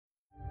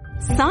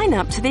Sign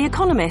up to The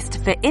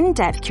Economist for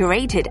in-depth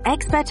curated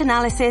expert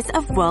analysis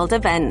of world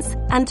events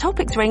and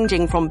topics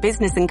ranging from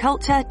business and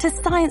culture to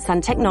science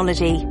and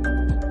technology.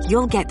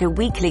 You'll get the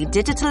weekly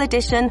digital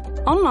edition,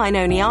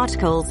 online-only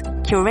articles,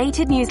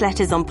 curated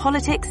newsletters on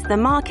politics, the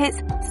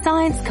markets,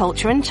 science,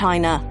 culture and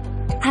China,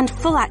 and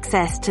full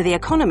access to The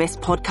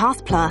Economist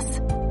Podcast Plus.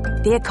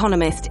 The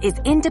Economist is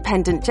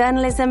independent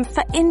journalism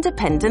for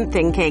independent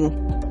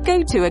thinking.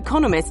 Go to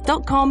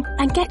economist.com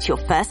and get your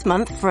first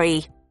month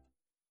free.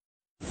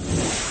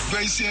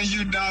 Great seeing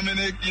you,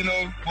 Dominic. You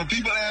know, when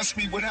people ask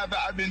me what have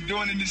I been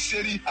doing in the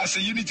city, I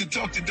say, you need to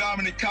talk to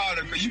Dominic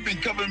Carter, because you've been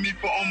covering me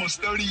for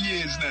almost 30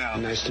 years now.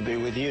 Nice to be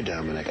with you,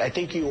 Dominic. I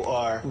think you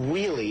are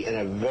really in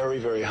a very,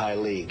 very high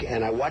league.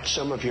 And I watch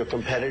some of your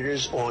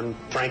competitors on,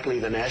 frankly,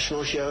 the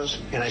national shows,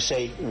 and I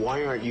say,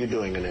 why aren't you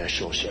doing a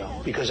national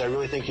show? Because I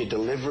really think your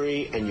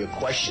delivery and your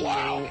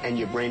questioning and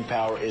your brain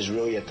power is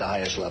really at the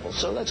highest level.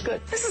 So that's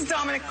good. This is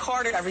Dominic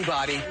Carter,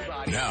 everybody.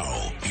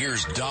 Now,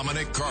 here's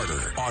Dominic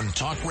Carter on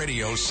Talk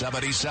Radio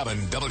 77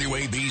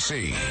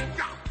 WABC.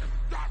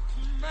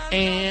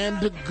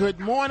 And good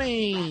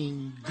Monday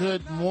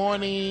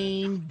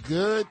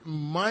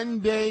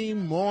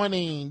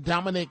morning.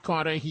 Dominic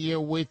Carter here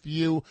with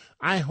you.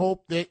 I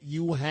hope that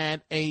you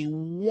had a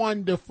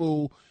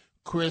wonderful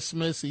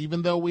Christmas,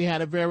 even though we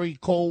had a very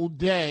cold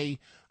day.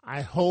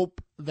 I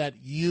hope that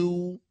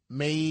you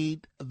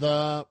made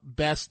the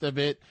best of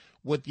it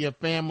with your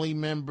family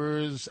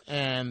members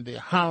and the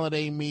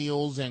holiday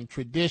meals and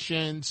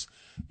traditions.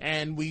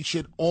 And we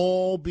should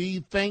all be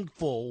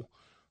thankful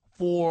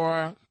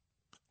for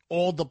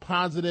all the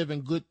positive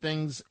and good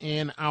things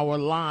in our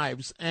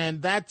lives.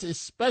 And that's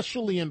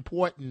especially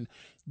important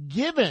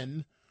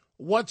given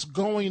what's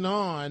going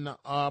on,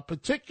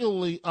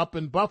 particularly up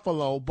in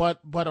Buffalo,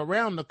 but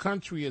around the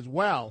country as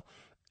well.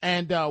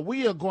 And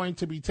we are going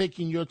to be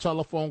taking your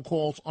telephone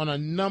calls on a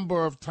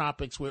number of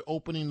topics. We're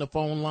opening the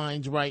phone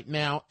lines right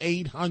now,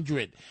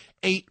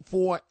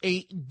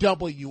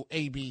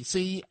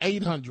 800-848-WABC,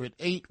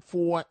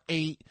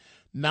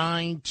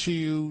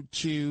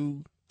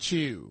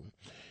 800-848-9222.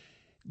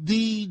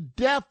 The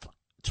death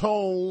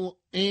toll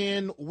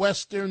in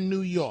Western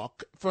New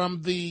York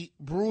from the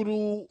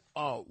brutal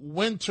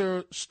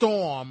winter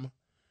storm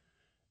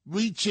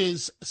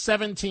reaches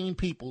 17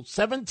 people.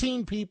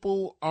 17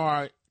 people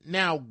are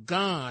now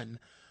gone.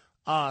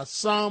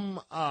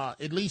 Some,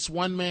 at least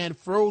one man,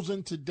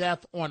 frozen to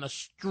death on a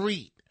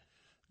street,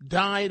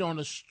 died on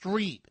a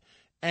street,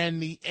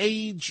 and the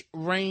age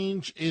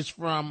range is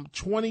from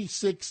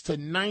 26 to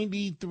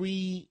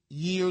 93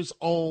 years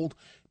old.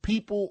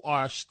 People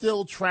are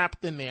still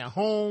trapped in their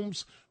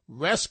homes.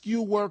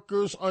 Rescue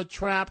workers are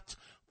trapped.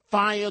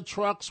 Fire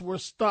trucks were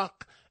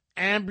stuck.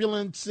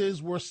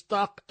 Ambulances were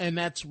stuck, and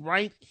that's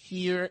right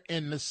here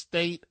in the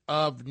state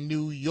of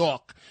New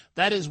York.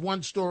 That is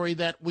one story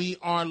that we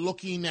are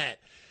looking at.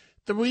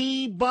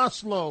 3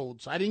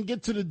 busloads. I didn't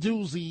get to the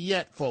doozy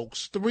yet,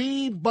 folks.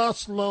 3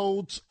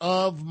 busloads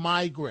of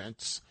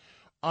migrants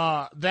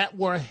that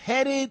were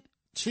headed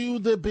to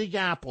the Big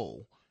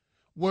Apple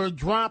were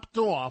dropped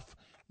off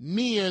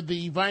near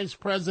the Vice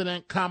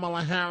President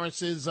Kamala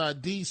Harris's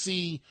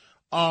D.C.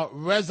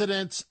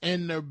 residence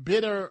in the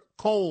bitter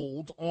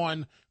cold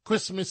on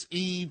Christmas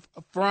Eve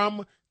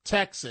from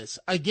Texas.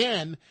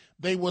 Again,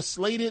 they were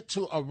slated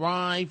to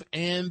arrive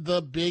in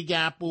the Big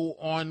Apple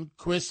on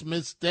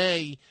Christmas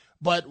Day,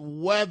 but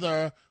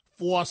weather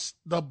forced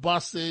the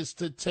buses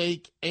to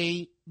take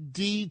a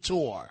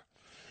detour.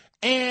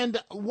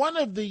 And one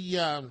of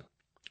the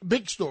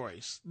big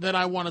stories that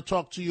I want to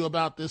talk to you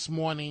about this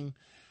morning,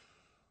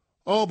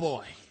 oh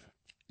boy,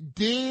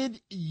 did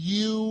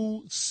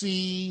you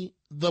see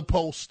the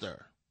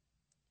poster?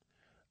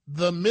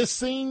 The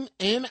Missing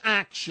in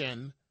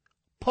Action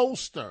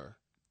poster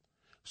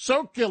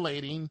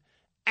circulating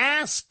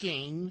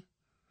asking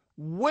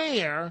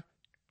where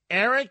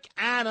Eric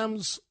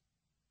Adams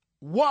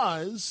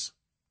was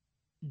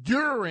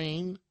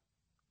during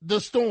the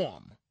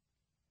storm.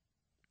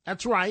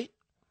 That's right.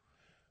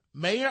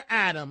 Mayor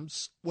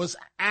Adams was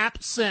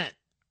absent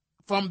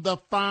from the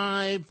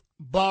 5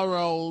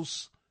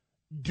 boroughs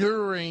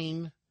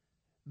during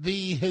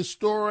the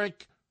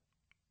historic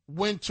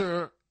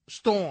winter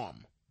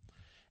storm.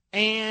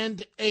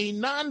 And a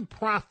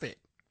nonprofit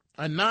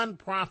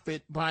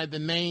by the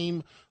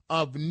name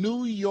of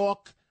New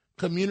York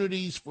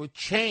Communities for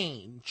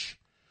Change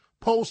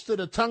posted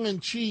a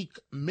tongue-in-cheek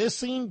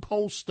missing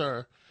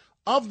poster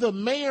of the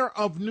mayor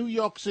of New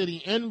York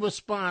City in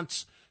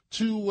response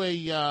to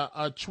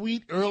a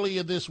tweet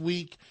earlier this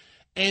week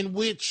in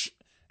which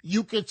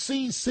you could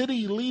see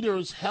city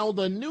leaders held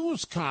a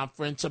news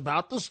conference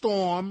about the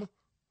storm,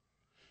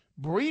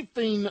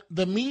 briefing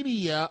the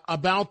media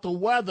about the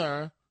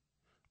weather,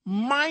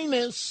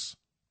 minus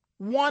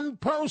one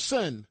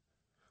person,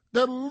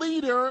 the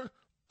leader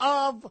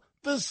of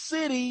the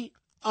city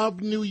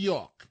of New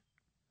York.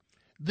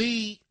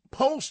 The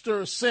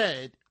poster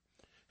said,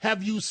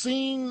 "Have you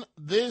seen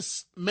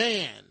this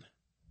man?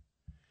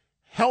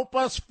 Help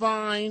us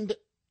find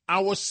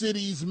our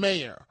city's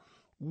mayor.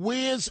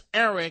 Where's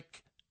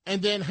Eric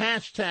and then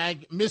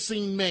hashtag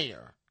missing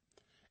mayor.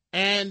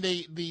 And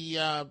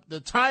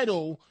the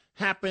title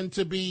happened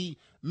to be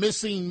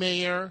Missing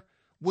Mayor,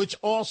 which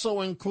also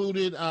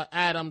included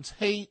Adams'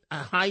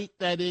 height,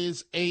 that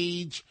is,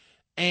 age,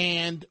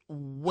 and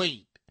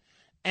weight.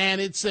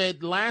 And it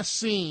said, last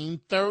seen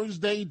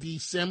Thursday,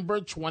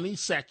 December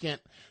 22nd,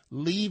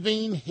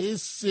 leaving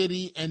his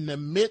city in the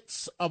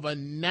midst of a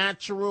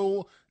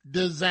natural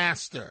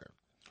disaster.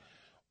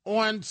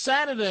 On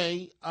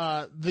Saturday,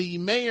 the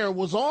mayor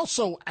was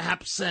also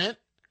absent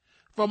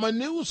from a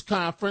news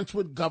conference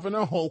with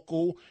Governor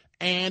Hochul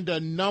and a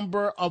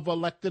number of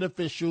elected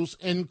officials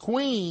in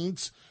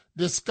Queens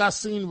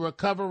discussing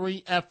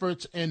recovery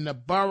efforts in the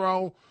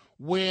borough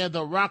where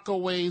the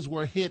Rockaways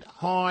were hit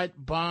hard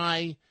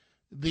by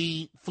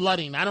the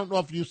flooding. I don't know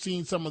if you've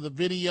seen some of the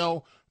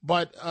video,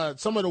 but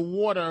some of the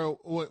water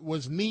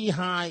was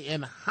knee-high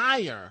and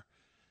higher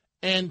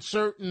in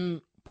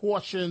certain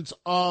portions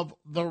of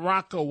the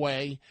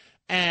Rockaways.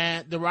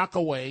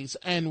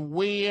 And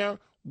where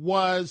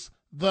was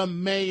the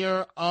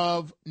mayor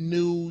of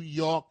New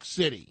York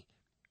City?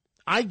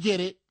 I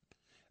get it.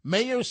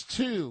 Mayors,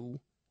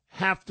 too,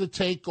 have to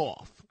take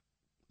off.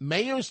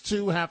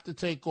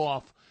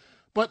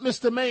 But,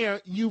 Mr.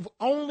 Mayor, you've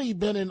only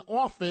been in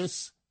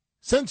office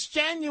since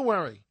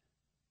January.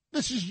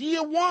 This is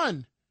year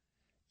one.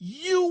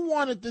 You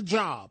wanted the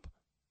job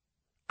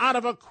out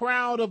of a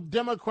crowd of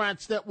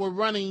Democrats that were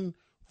running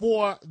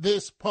for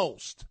this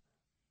post.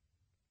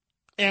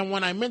 And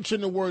when I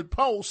mention the word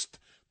post,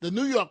 the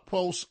New York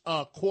Post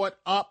caught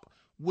up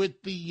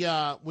with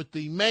the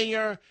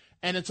mayor,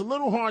 and it's a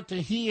little hard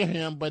to hear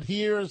him, but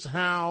here's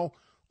how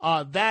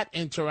that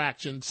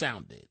interaction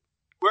sounded.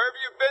 Where have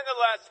you been the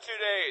last 2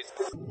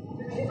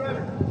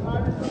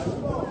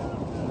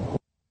 days?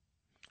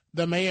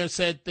 The mayor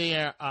said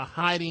they're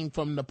hiding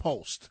from the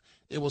Post.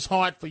 It was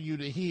hard for you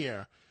to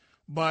hear,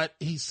 but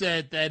he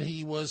said that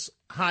he was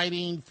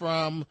hiding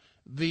from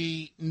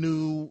the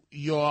New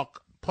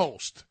York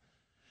Post.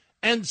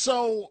 And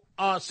so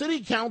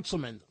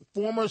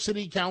former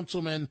city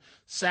councilman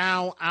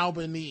Sal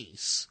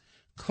Albanese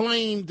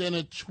claimed in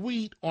a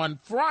tweet on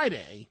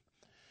Friday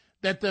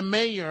that the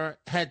mayor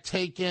had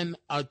taken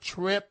a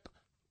trip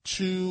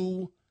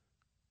to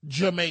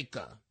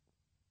Jamaica,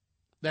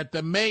 that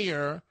the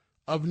mayor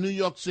of New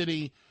York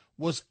City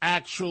was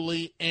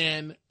actually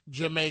in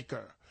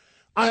Jamaica.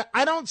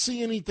 I don't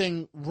see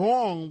anything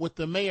wrong with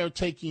the mayor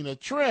taking a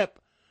trip,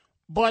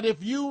 but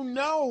if you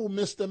know,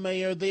 Mr.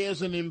 Mayor,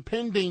 there's an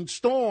impending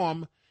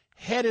storm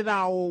headed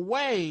our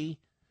way,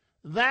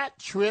 that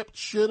trip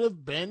should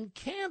have been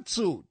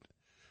canceled.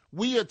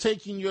 We are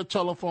taking your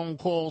telephone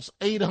calls,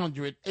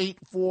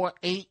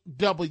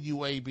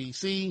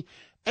 800-848-WABC,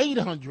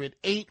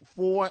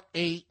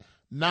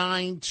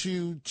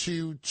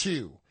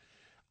 800-848-9222.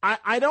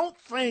 I don't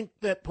think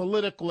that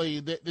politically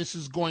that this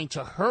is going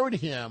to hurt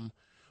him,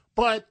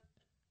 but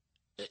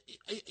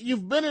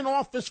you've been in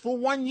office for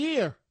 1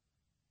 year,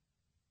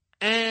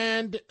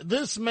 and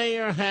this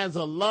mayor has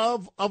a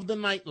love of the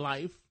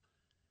nightlife,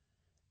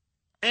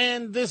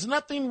 and there's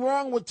nothing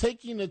wrong with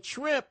taking a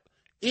trip.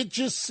 It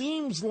just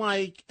seems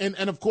like, and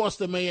of course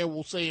the mayor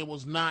will say it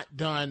was not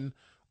done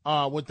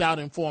without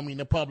informing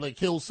the public.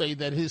 He'll say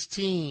that his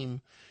team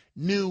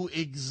knew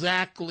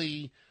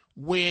exactly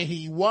where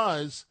he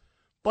was,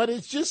 but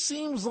it just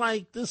seems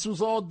like this was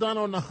all done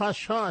on the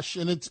hush-hush,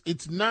 and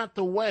it's not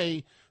the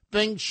way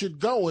things should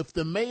go. If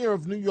the mayor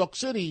of New York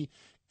City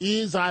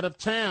is out of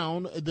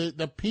town,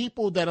 the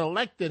people that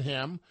elected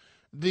him,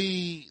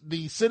 the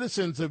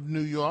citizens of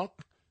New York,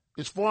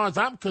 as far as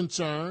I'm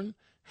concerned,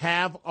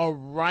 have a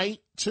right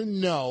to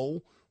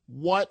know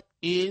what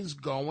is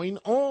going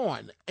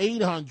on.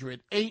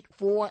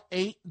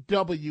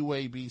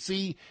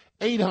 800-848-WABC,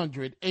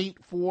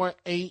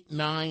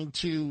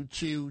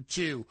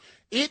 800-848-9222.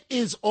 It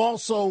is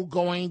also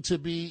going to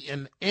be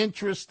an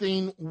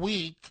interesting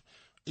week.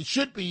 It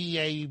should be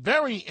a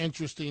very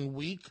interesting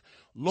week.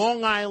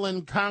 Long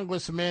Island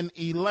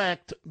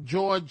Congressman-elect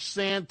George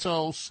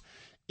Santos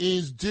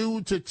is due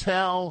to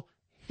tell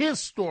his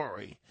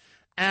story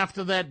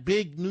after that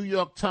big New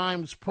York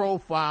Times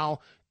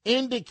profile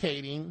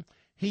indicating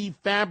he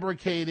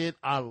fabricated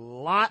a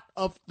lot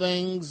of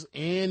things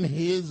in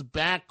his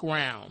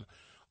background.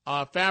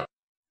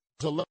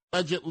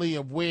 Allegedly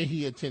of where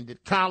he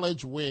attended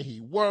college, where he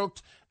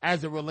worked,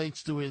 as it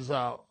relates to his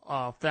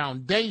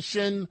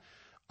foundation,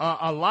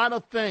 a lot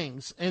of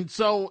things. And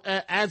so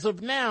as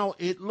of now,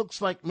 it looks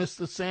like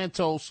Mr.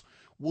 Santos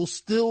will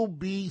still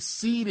be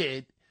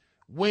seated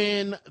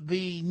when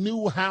the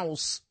new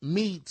House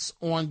meets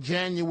on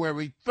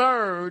January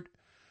 3rd.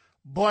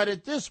 But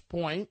at this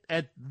point,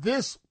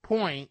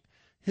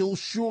 he'll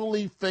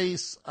surely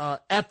face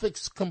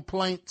ethics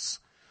complaints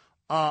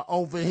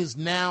over his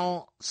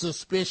now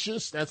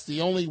suspicious, that's the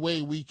only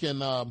way we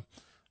can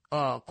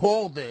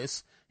call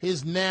this,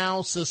 his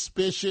now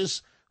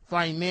suspicious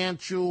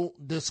financial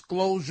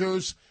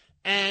disclosures.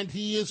 And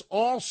he is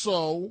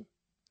also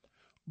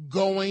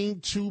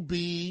going to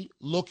be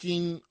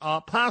looking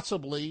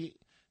possibly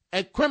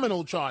at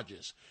criminal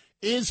charges.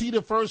 Is he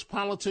the first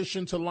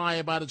politician to lie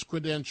about his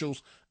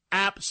credentials?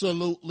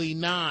 Absolutely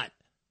not.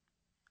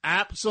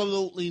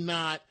 Absolutely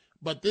not.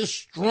 But this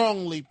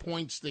strongly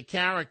points to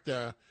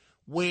character,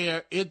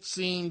 where it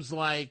seems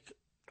like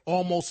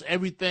almost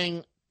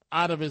everything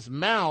out of his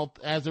mouth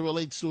as it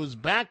relates to his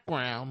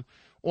background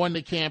on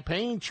the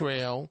campaign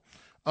trail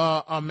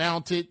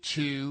amounted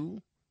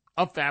to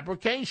a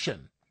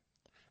fabrication.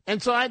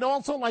 And so I'd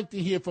also like to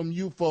hear from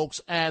you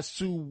folks as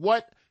to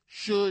what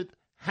should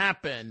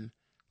happen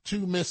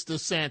to Mr.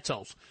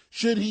 Santos.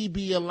 Should he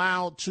be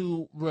allowed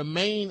to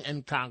remain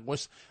in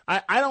Congress?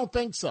 I don't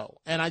think so.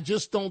 And I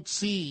just don't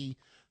see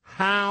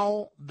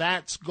how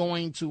that's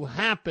going to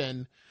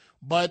happen.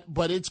 But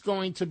it's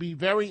going to be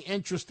very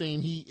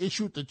interesting. He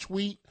issued the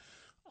tweet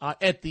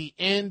at the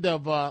end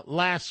of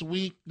last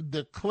week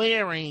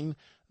declaring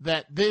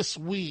that this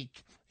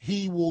week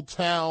he will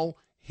tell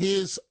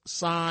his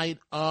side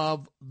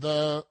of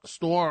the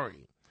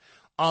story.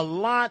 A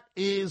lot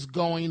is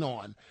going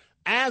on.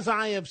 As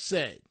I have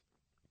said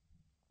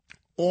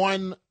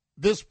on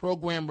this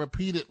program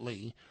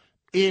repeatedly,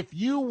 if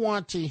you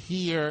want to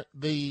hear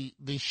the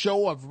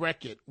show of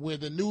record where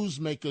the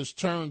newsmakers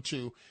turn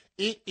to,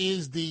 it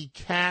is the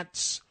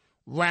Cats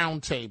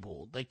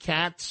Roundtable. The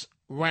Cats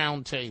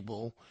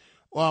Roundtable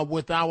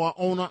with our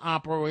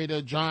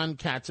owner-operator, John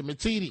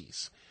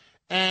Catsimatidis.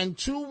 And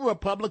 2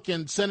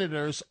 Republican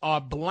senators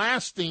are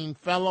blasting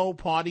fellow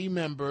party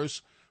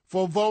members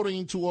for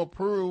voting to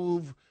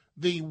approve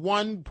the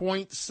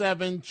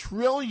 $1.7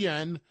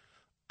 trillion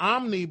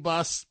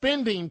omnibus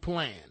spending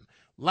plan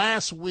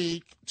last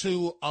week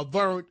to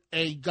avert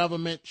a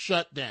government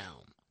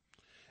shutdown.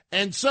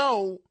 And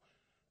so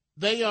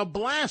they are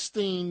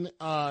blasting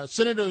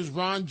Senators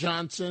Ron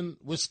Johnson,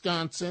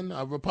 Wisconsin,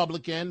 a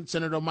Republican,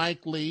 Senator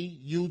Mike Lee,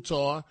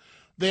 Utah.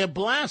 They're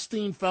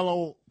blasting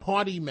fellow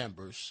party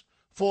members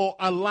for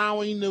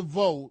allowing the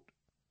vote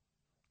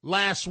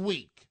last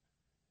week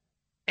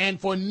and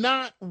for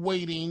not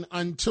waiting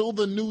until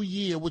the new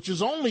year, which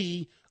is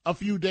only a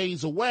few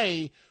days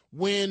away,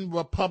 when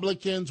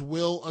Republicans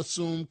will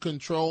assume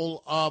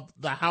control of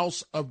the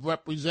House of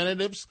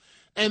Representatives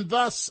and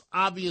thus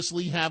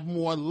obviously have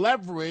more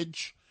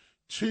leverage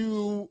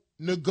to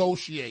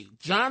negotiate.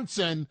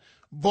 Johnson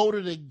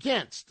voted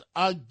against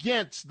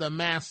the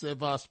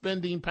massive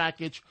spending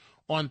package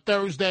on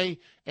Thursday,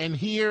 and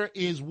here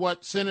is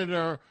what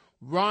Senator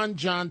Ron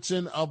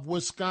Johnson of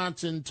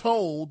Wisconsin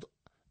told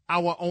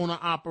our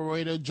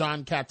owner-operator,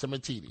 John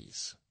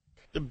Catsimatidis.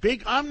 The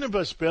big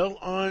omnibus bill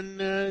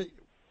on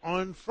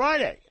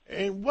Friday.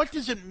 And what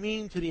does it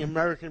mean to the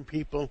American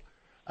people?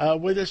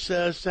 With us,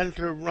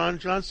 Senator Ron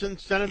Johnson.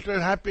 Senator,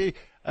 Happy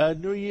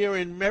New Year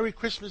and Merry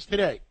Christmas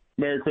today.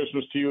 Merry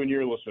Christmas to you and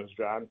your listeners,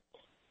 John.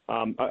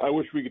 I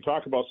wish we could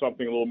talk about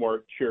something a little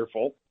more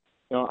cheerful.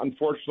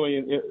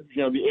 Unfortunately,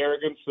 the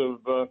arrogance of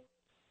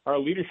our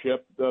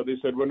leadership, they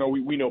said, well, no,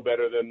 we know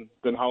better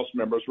than House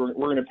members. We're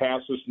going to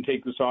pass this and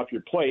take this off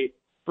your plate,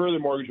 further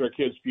mortgage our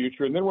kids'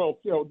 future, and then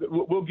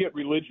we'll get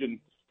religion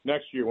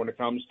next year when it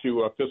comes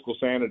to fiscal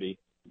sanity.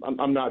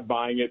 I'm not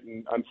buying it,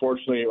 and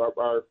unfortunately,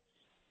 our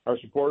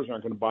supporters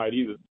aren't going to buy it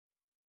either.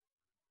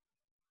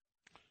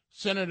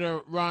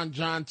 Senator Ron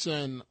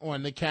Johnson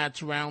on the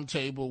Cats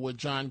Roundtable with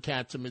John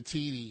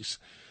Catsimatidis.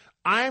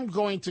 I'm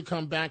going to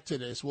come back to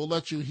this. We'll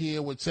let you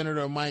hear what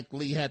Senator Mike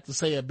Lee had to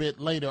say a bit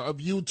later, of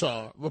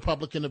Utah,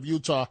 Republican of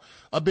Utah,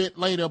 a bit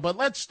later. But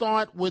let's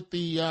start with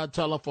the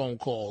telephone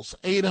calls.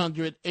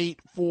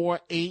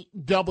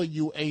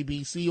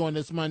 800-848-WABC on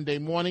this Monday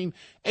morning,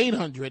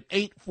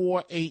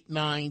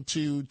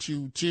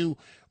 800-848-9222.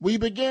 We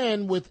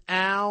begin with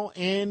Al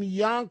in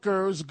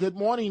Yonkers. Good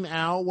morning,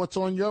 Al. What's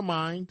on your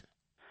mind?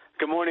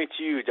 Good morning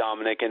to you,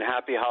 Dominic, and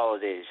happy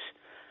holidays.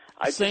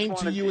 Same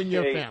to you and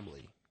your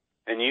family.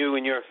 And you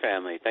and your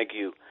family. Thank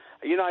you.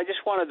 I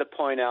just wanted to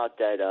point out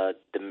that,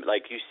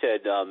 like you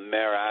said,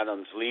 Mayor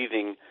Adams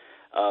leaving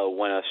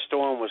when a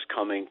storm was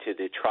coming to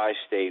the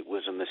tri-state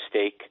was a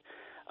mistake.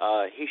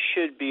 He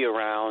should be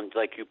around,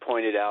 like you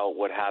pointed out,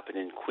 what happened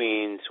in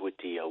Queens with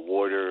the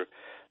water,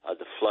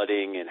 the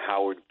flooding in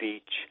Howard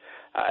Beach.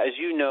 As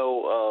you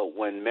know,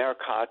 when Mayor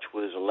Koch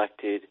was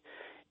elected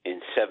in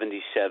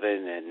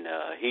 1977, and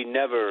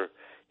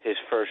his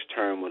first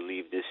term would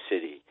leave this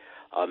city.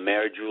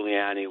 Mayor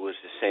Giuliani was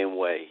the same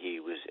way. He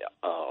was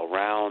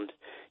around.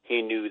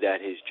 He knew that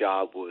his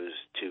job was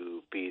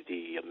to be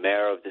the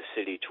mayor of the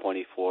city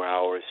 24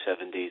 hours,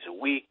 7 days a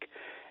week.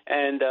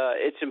 And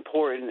it's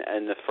important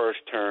in the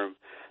first term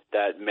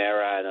that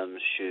Mayor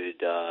Adams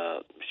should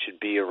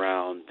be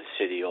around the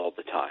city all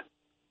the time.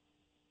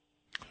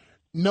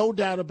 No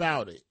doubt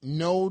about it.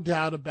 No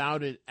doubt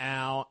about it,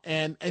 Al.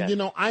 And yes.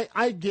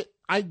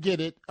 I get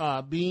it.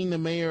 Being the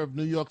mayor of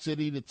New York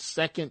City, the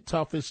second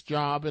toughest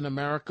job in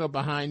America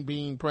behind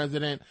being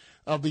president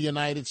of the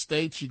United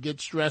States. You get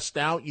stressed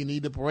out. You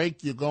need a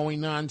break. You're going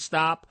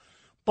nonstop.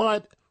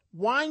 But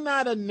why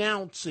not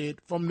announce it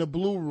from the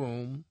Blue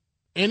Room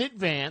in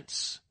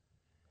advance?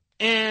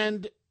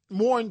 And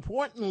more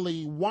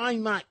importantly, why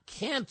not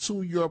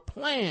cancel your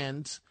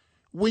plans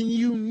when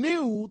you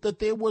knew that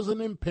there was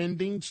an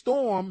impending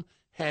storm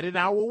headed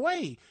our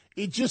way.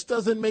 It just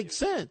doesn't make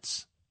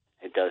sense.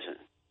 It doesn't.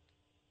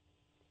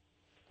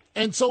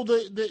 And so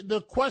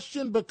the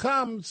question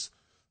becomes,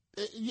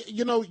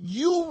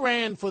 you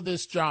ran for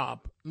this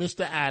job,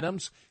 Mr.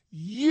 Adams.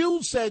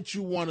 You said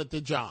you wanted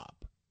the job.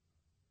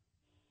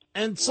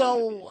 And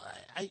so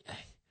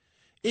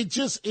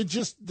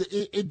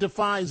it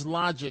defies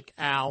logic,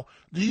 Al.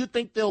 Do you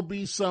think there'll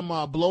be some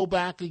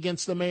blowback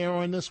against the mayor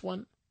on this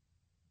one?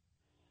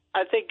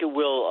 I think it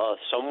will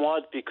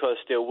somewhat, because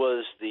there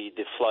was the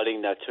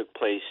flooding that took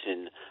place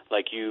in,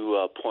 like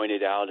you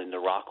pointed out, in the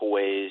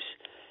Rockaways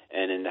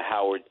and in the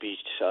Howard Beach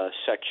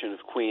section of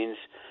Queens.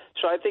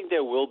 So I think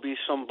there will be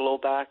some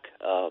blowback.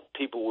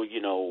 People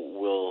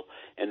will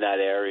in that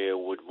area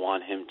would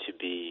want him to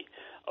be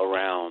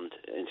around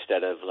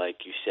instead of, like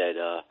you said,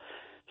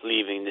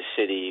 leaving the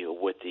city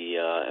with the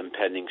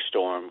impending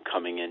storm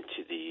coming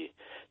into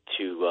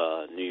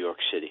to New York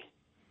City.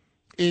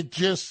 It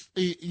just,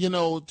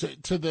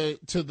 to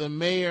the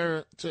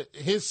mayor, to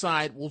his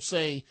side, will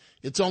say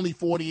it's only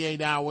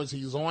 48 hours.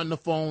 He's on the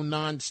phone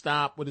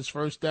nonstop with his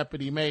first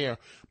deputy mayor.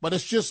 But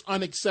it's just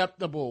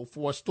unacceptable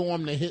for a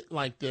storm to hit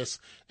like this,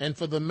 and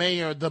for the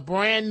mayor, the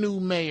brand new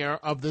mayor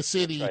of the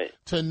city, right,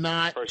 to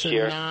not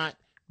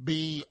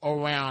be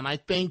around. I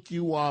thank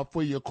you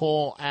for your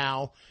call,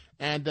 Al.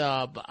 And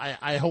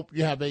I hope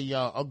you have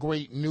a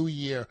great new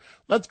year.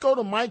 Let's go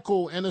to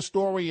Michael in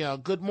Astoria.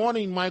 Good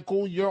morning,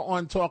 Michael. You're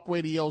on Talk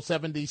Radio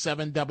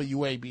 77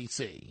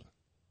 WABC.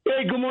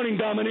 Hey, good morning,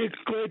 Dominic.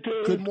 Glad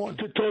to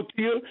talk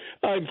to you.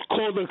 I've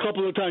called a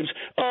couple of times.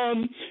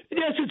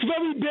 Yes, it's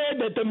very bad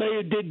that the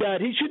mayor did that.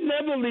 He should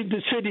never leave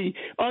the city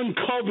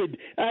uncovered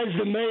as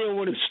the mayor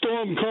when a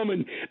storm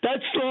coming.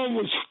 That storm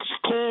was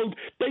called,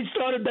 they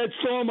started that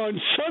storm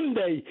on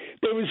Sunday.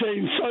 They were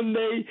saying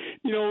Sunday,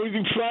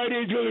 even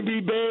Friday's going to be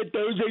bad,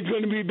 Thursday's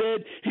going to be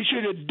bad. He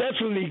should have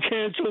definitely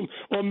canceled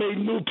or made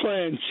new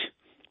plans.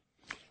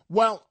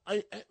 Well,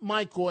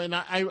 Michael, and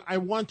I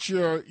want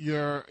your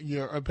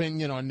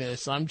opinion on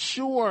this. I'm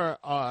sure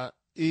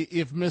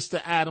if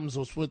Mr. Adams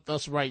was with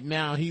us right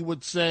now, he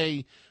would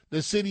say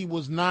the city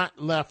was not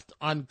left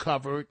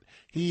uncovered.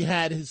 He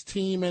had his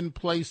team in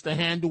place to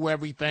handle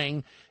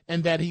everything,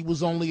 and that he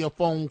was only a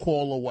phone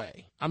call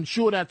away. I'm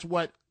sure that's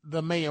what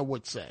the mayor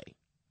would say.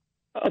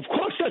 Of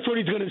course that's what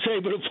he's going to say,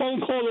 but a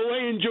phone call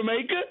away in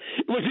Jamaica?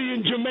 Was he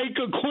in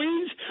Jamaica,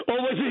 Queens, or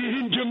was he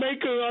in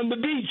Jamaica on the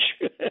beach?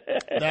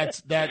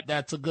 That's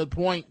a good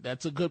point.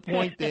 That's a good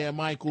point there,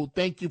 Michael.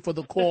 Thank you for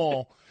the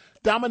call.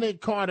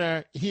 Dominic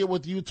Carter here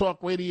with you,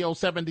 Talk Radio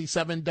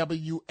 77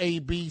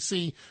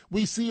 WABC.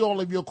 We see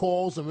all of your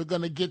calls, and we're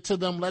going to get to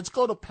them. Let's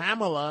go to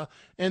Pamela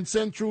in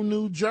Central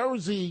New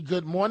Jersey.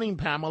 Good morning,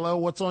 Pamela.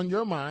 What's on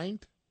your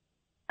mind?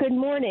 Good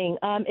morning.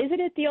 Isn't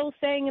it the old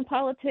saying in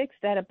politics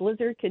that a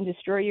blizzard can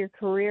destroy your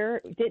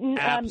career? Didn't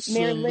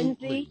Mayor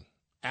Lindsay?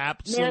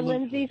 Absolutely. Mayor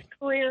Lindsay's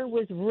career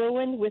was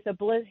ruined with a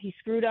blizzard. He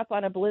screwed up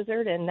on a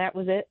blizzard, and that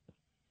was it.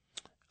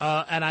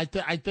 And I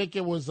think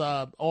it was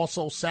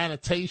also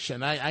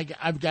sanitation.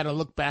 I've got to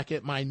look back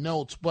at my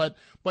notes, but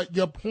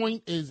your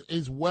point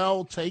is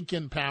well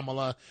taken,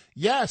 Pamela.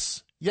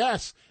 Yes,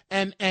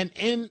 and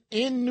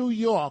in New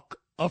York,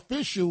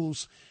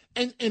 officials.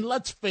 And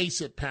let's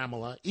face it,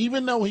 Pamela,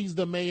 even though he's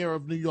the mayor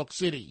of New York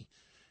City,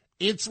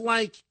 it's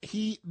like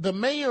the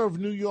mayor of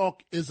New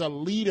York is a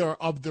leader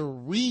of the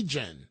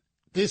region,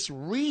 the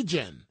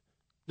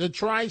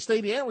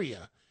tri-state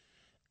area.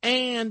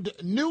 And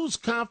news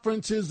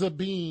conferences are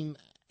being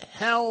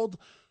held,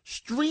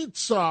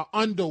 streets are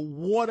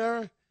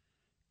underwater,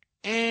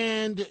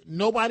 and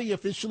nobody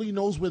officially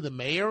knows where the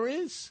mayor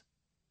is?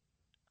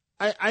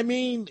 I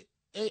mean,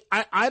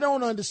 I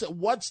don't understand.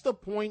 What's the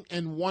point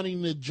in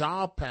wanting the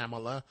job,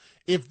 Pamela,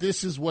 if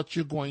this is what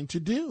you're going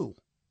to do?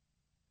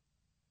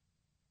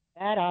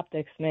 Bad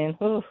optics, man.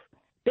 Ooh,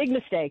 big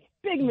mistake.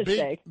 Big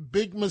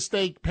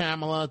mistake,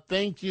 Pamela.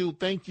 Thank you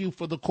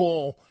for the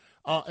call,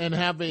 and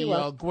have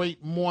a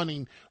great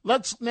morning.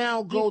 Let's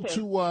now go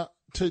to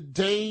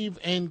Dave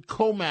and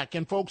Comac.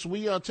 And, folks,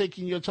 we are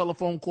taking your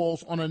telephone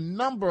calls on a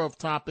number of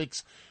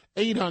topics.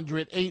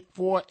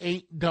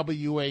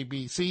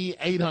 800-848-WABC,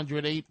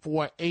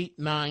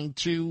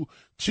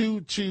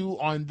 800-848-9222.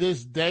 On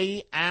this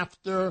day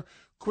after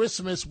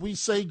Christmas, we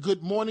say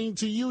good morning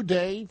to you,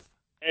 Dave.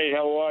 Hey,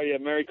 how are you?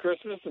 Merry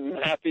Christmas and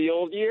Happy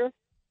Old Year.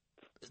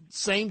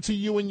 Same to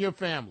you and your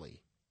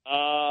family.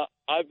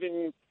 I've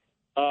been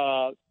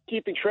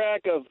keeping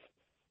track of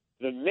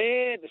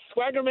the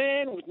swagger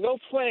man with no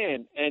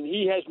plan, and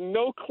he has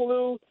no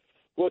clue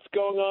what's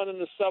going on in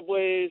the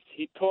subways.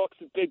 He talks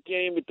a big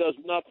game, but does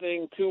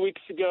nothing. 2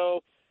 weeks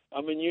ago,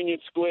 I'm in Union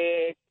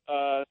Square,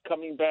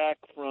 coming back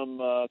from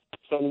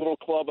some little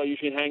club I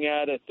usually hang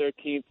out at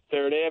 13th,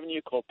 3rd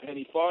Avenue called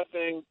Penny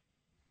Farthing.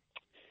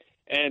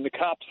 And the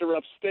cops are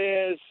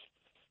upstairs.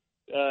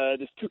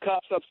 There's 2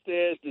 cops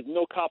upstairs. There's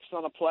no cops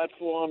on the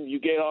platform. You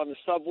get on the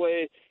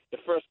subway, the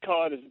first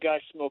car, there's a guy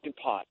smoking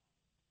pot.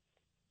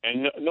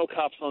 And no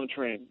cops on the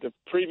train. The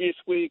previous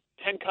week,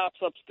 10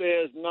 cops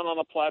upstairs, none on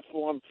the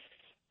platform.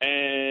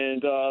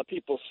 And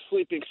people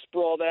sleeping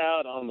sprawled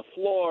out on the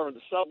floor in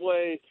the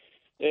subway.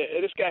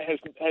 This guy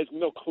has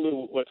no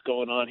clue what's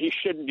going on. He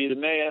shouldn't be the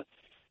mayor.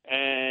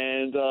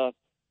 And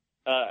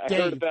I Dave,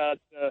 heard about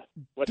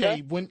what's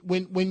Dave,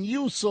 that? when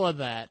you saw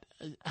that,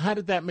 how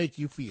did that make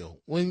you feel?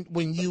 When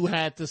you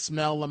had to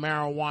smell the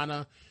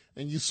marijuana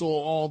and you saw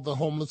all the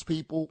homeless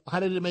people, how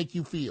did it make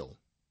you feel?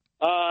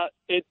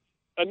 It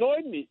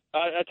annoyed me.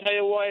 I tell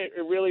you why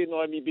it really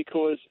annoyed me,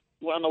 because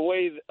on the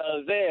way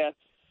there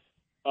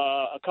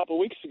a couple of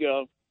weeks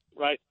ago,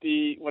 right,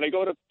 when I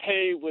go to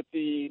pay with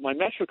my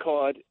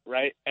MetroCard,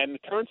 right, and the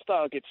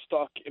turnstile gets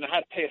stuck and I had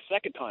to pay a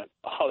second time.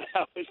 Oh,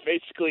 that was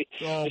basically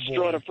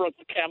destroying the front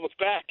of the camel's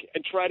back,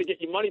 and try to get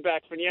your money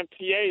back from the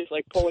MTA is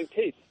like pulling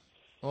teeth.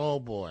 Oh,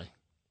 boy.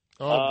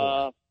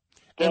 Oh,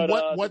 boy. And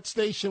what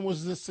station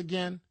was this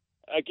again?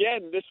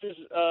 Again, this is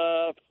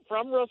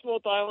from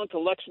Roosevelt Island to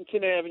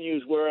Lexington Avenue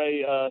is where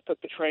I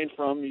took the train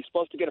from. You're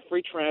supposed to get a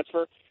free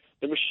transfer.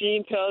 The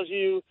machine tells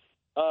you,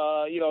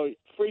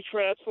 free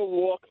transfer,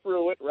 walk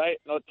through it, right?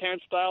 No,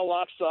 turnstile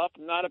locks up.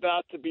 I'm not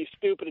about to be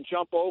stupid and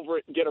jump over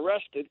it and get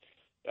arrested.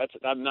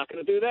 I'm not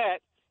going to do that,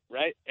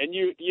 right? And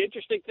the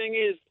interesting thing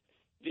is,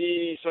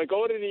 so I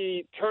go to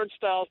the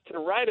turnstiles to the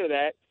right of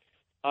that,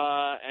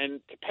 and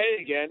to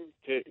pay again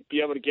to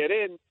be able to get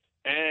in.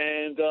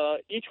 And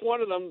each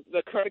one of them,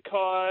 the credit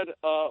card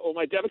or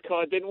my debit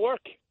card didn't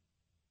work.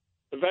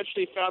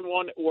 Eventually found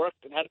one that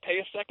worked and had to pay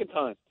a second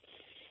time.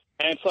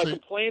 And so I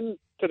complained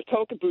to the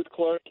token booth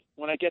clerk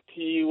when I get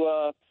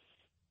to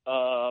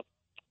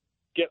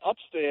get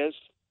upstairs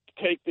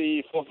to take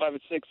the 4, 5,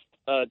 and 6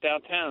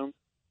 downtown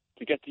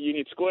to get to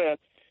Union Square.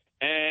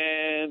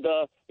 And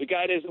the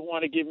guy doesn't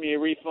want to give me a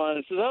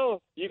refund. He says,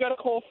 "Oh, you got to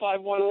call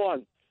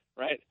 511,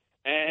 right?"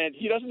 And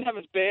he doesn't have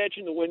his badge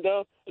in the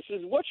window. It says,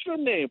 "What's your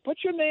name? Put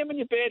your name and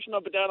your badge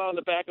number down on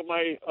the back of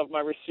my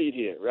receipt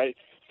here," right?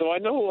 So I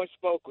know who I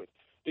spoke with.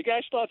 The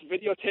guy starts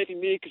videotaping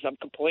me because I'm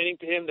complaining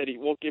to him that he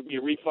won't give me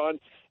a refund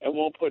and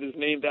won't put his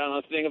name down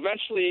on the thing.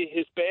 Eventually,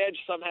 his badge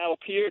somehow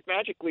appeared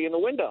magically in the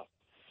window.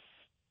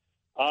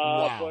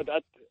 Wow.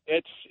 But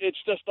it's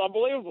just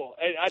unbelievable.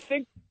 And I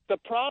think the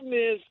problem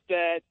is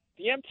that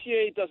the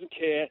MTA doesn't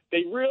care.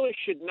 They really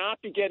should not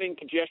be getting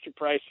congestion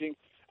pricing.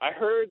 I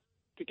heard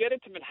to get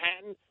into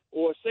Manhattan,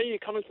 or say you're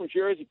coming from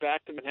Jersey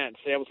back to Manhattan.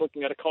 Say I was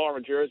looking at a car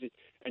in Jersey,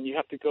 and you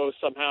have to go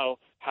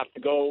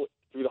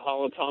through the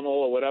Holland Tunnel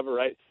or whatever,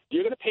 right?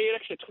 You're going to pay an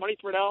extra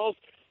 $23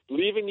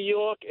 leaving New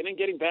York and then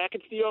getting back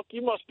into New York?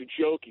 You must be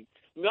joking.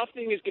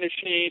 Nothing is going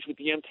to change with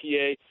the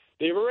MTA.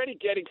 They're already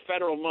getting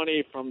federal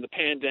money from the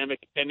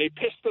pandemic, and they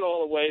pissed it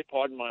all away,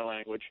 pardon my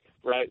language,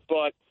 right?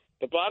 But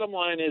the bottom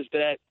line is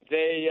that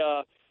they,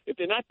 if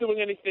they're not doing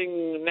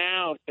anything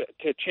now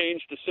to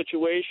change the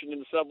situation in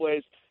the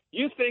subways,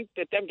 you think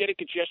that them getting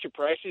congestion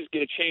prices is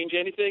going to change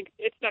anything?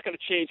 It's not going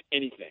to change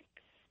anything.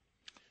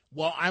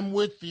 Well, I'm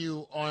with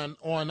you on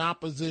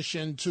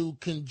opposition to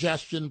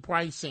congestion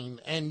pricing,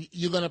 and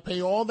you're going to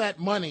pay all that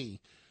money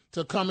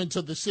to come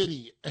into the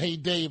city. Hey,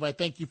 Dave, I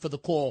thank you for the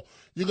call.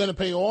 You're going to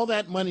pay all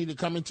that money to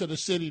come into the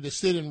city to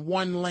sit in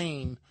one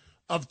lane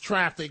of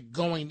traffic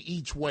going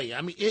each way. I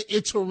mean,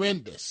 it's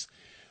horrendous.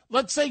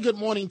 Let's say good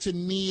morning to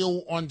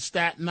Neil on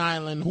Staten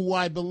Island, who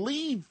I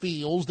believe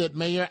feels that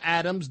Mayor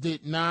Adams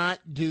did not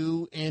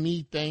do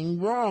anything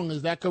wrong.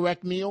 Is that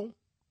correct, Neil?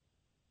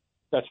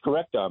 That's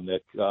correct,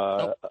 Dominic.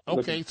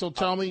 Okay, so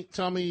tell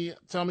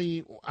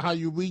me how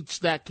you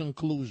reached that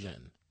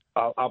conclusion.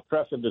 I'll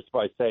preface this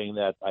by saying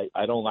that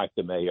I don't like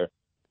the mayor.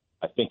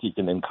 I think he's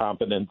an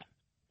incompetent.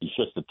 He's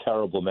just a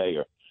terrible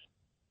mayor.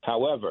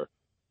 However,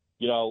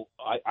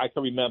 I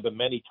can remember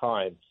many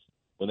times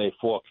when they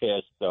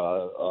forecast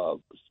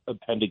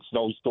impending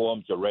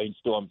snowstorms or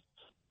rainstorms,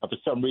 and for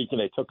some reason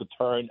they took a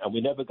turn and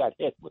we never got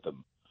hit with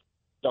them.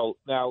 So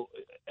now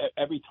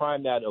every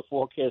time that a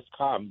forecast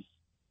comes,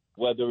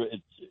 whether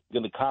it's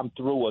going to come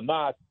through or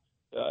not,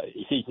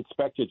 he's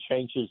expected to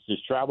change his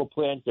travel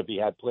plans if he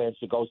had plans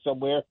to go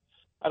somewhere.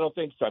 I don't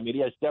think so. I mean,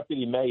 he has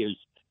deputy mayors.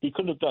 He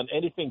couldn't have done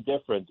anything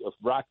different if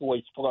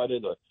Rockaway's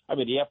flooded. The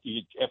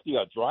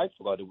FDR Drive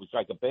flooded. It was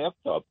like a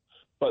bathtub.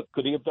 But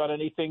could he have done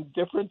anything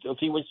different if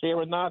he was here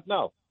or not?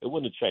 No, it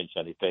wouldn't have changed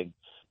anything.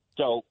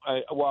 So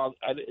while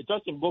it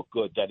doesn't look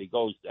good that he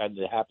goes and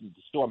the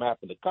storm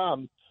happened to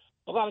come,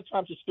 a lot of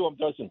times the storm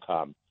doesn't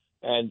come.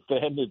 And for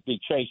him to be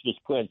changing his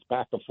plans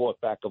back and forth,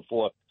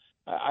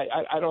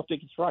 I don't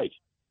think it's right.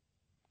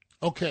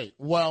 Okay,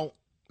 well,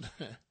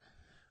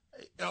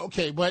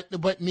 okay,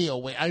 but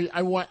Neil, wait,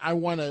 I want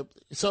to.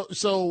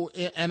 So,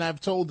 and I've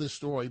told this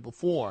story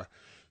before.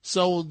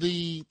 So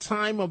the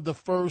time of the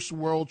first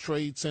World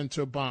Trade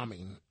Center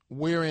bombing,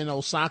 we're in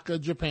Osaka,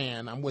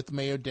 Japan. I'm with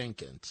Mayor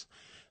Dinkins,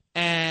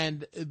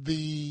 and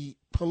the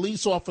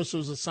police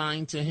officers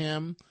assigned to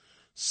him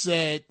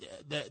said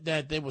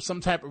that there was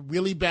some type of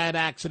really bad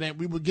accident.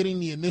 We were getting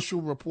the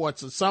initial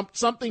reports of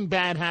something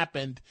bad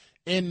happened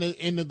in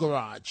the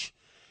garage.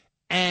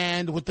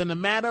 And within a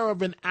matter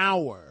of an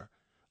hour,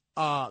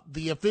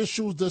 the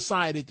officials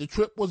decided the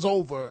trip was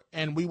over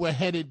and we were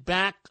headed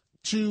back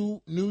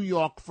to New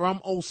York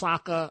from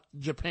Osaka,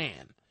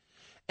 Japan.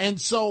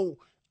 And so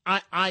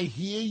I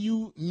hear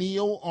you,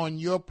 Neil, on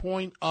your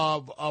point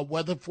of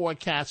weather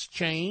forecasts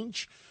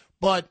change,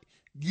 but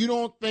you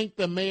don't think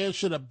the mayor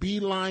should have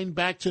beelined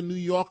back to New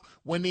York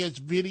when there's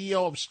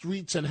video of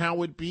streets in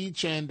Howard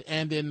Beach and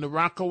in the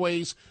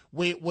Rockaways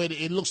where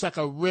it looks like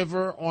a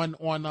river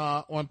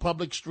on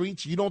public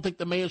streets? You don't think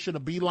the mayor should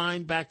have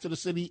beelined back to the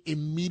city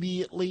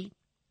immediately?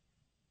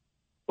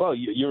 Well,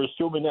 you're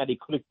assuming that he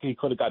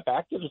could have got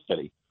back to the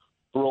city.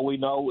 For all we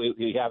know,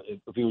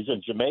 if he was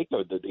in Jamaica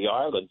or the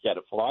islands, he had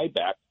to fly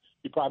back,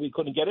 he probably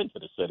couldn't get into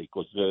the city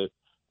because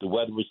the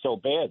weather was so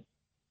bad.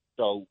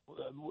 So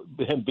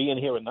him being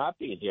here and not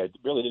being here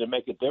really didn't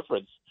make a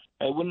difference.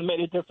 And it wouldn't have made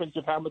a difference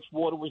if how much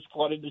water was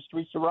flooding the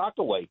streets of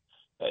Rockaway.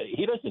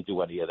 He doesn't do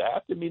any of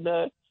that. I mean,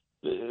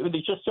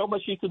 there's just so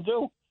much he can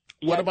do.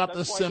 What about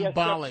the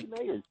symbolic,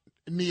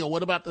 Neil,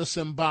 what about the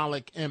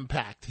symbolic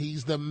impact?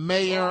 He's the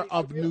mayor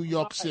of New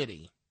York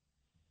City.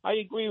 I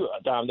agree,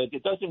 Dom, that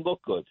it doesn't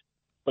look good.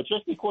 But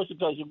just because it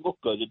doesn't look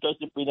good, it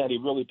doesn't mean that he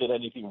really did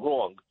anything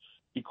wrong,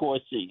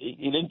 because he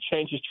didn't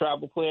change his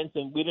travel plans,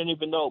 and we didn't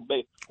even know.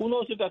 Who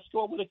knows if that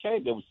storm would have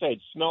came? They would say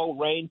snow,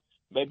 rain,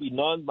 maybe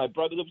none. My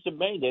brother lives in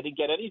Maine. They didn't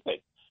get anything.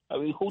 I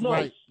mean, who knows?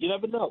 Right. You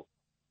never know.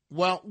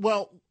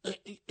 Well,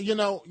 you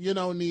know,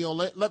 Neil,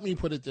 let me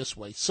put it this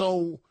way.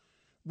 So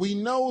we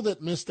know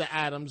that Mr.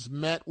 Adams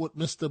met with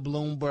Mr.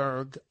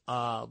 Bloomberg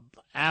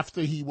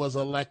after he was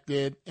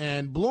elected,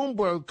 and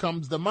Bloomberg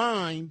comes to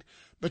mind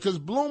because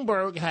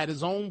Bloomberg had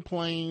his own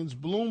planes.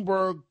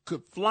 Bloomberg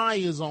could fly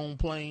his own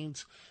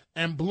planes.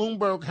 And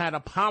Bloomberg had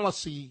a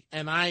policy,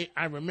 and I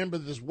remember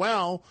this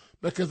well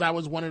because I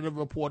was one of the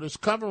reporters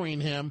covering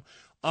him,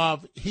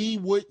 of he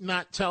would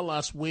not tell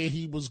us where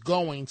he was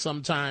going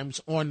sometimes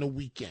on the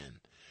weekend.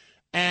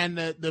 And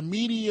the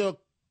media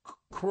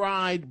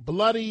cried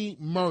bloody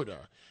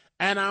murder.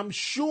 And I'm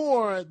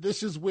sure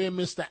this is where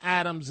Mr.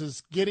 Adams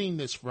is getting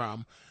this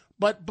from.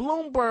 But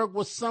Bloomberg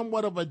was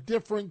somewhat of a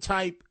different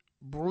type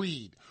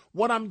breed.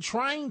 What I'm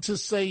trying to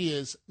say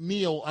is,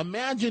 Neil,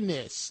 imagine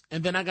this,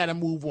 and then I got to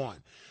move on.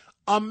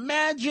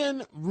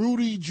 Imagine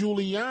Rudy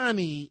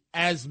Giuliani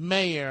as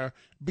mayor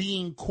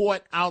being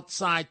caught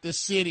outside the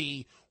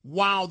city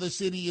while the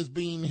city is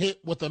being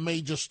hit with a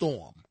major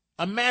storm.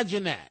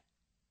 Imagine that.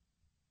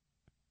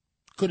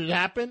 Could it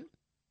happen?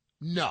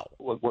 No.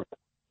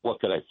 What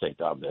could I say,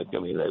 Dominic? I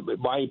mean,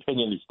 my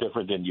opinion is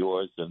different than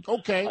yours. And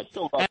okay,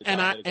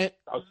 I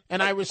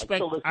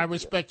I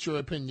respect your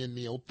opinion,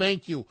 Neil.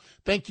 Thank you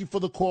for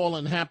the call,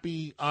 and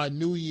happy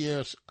New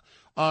Year's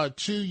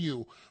to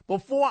you.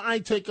 Before I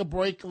take a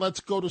break, let's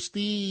go to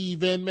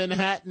Steve in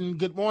Manhattan.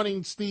 Good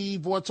morning,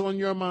 Steve. What's on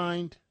your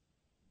mind?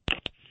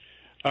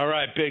 All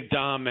right, Big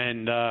Dom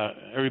and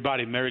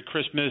everybody, Merry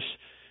Christmas.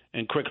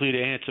 And quickly to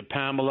answer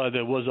Pamela,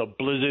 there was a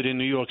blizzard in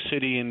New York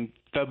City in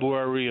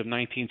February of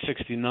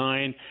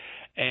 1969,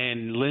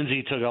 and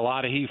Lindsay took a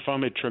lot of heat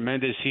from it,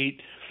 tremendous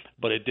heat,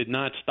 but it did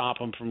not stop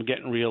him from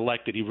getting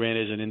reelected. He ran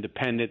as an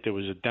independent. There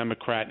was a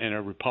Democrat and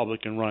a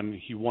Republican run.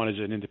 He won as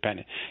an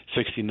independent,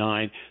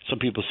 69. Some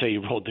people say he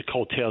rode the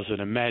coattails of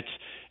the Mets.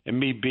 And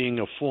me being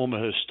a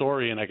former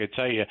historian, I could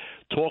tell you,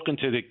 talking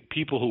to the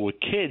people who were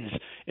kids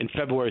in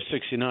February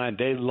 69,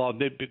 they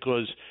loved it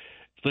because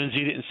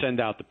Lindsay didn't send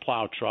out the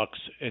plow trucks,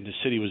 and the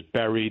city was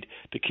buried.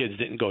 The kids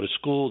didn't go to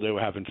school. They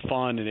were having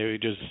fun, and they were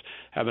just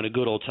having a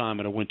good old time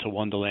in a winter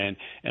wonderland.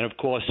 And, of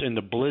course, in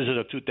the blizzard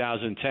of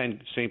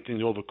 2010, same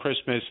thing over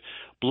Christmas,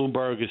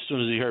 Bloomberg, as soon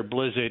as he heard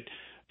blizzard,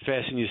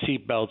 fasten your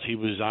seatbelts, he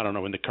was, I don't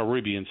know, in the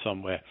Caribbean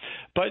somewhere.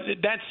 But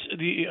that's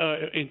the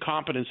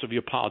incompetence of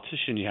your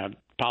politicians you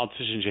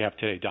have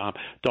today, Dom.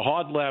 The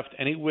hard left,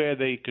 anywhere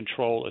they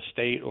control a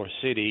state or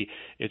city,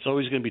 it's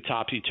always going to be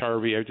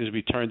topsy-turvy. Everything's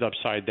going to be turned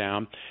upside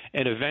down.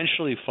 And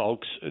eventually,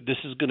 folks, this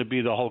is going to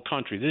be the whole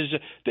country.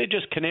 They're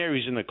just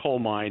canaries in the coal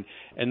mine.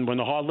 And when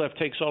the hard left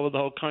takes over the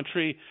whole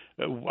country,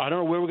 I don't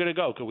know where we're going to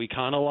go. Could we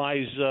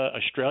colonize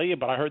Australia?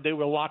 But I heard they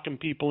were locking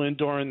people in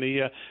during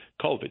the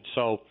COVID.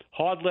 So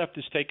hard left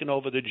is taking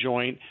over the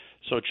joint.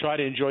 So try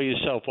to enjoy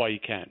yourself while you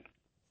can.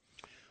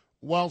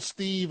 Well,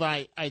 Steve,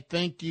 I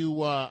thank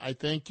you. I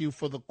thank you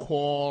for the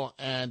call,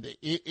 and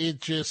it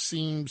just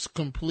seems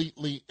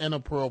completely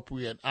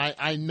inappropriate.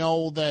 I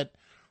know that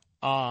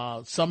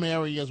some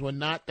areas were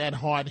not that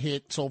hard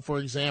hit. So, for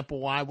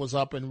example, I was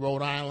up in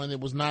Rhode Island; it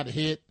was not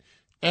hit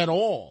at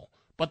all.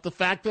 But the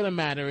fact of the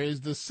matter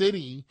is, the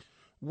city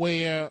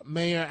where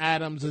Mayor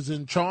Adams is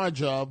in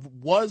charge of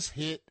was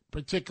hit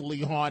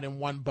particularly hard in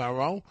one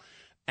borough.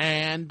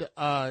 And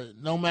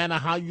no matter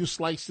how you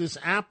slice this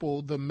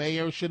apple, the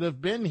mayor should have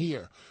been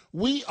here.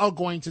 We are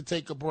going to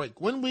take a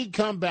break. When we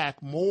come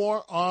back,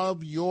 more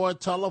of your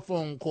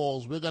telephone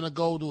calls. We're going to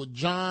go to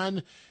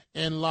John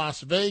in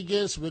Las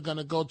Vegas. We're going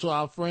to go to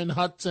our friend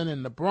Hudson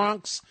in the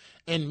Bronx,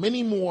 and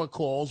many more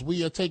calls.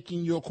 We are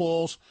taking your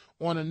calls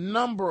on a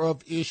number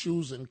of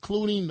issues,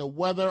 including the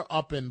weather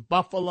up in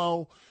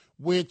Buffalo,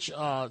 which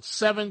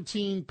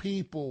 17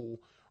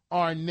 people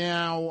are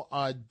now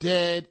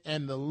dead,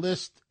 and the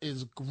list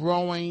is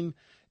growing.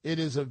 It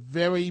is a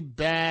very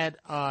bad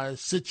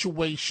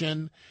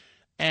situation.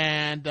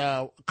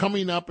 And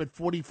coming up at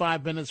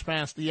 45 minutes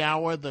past the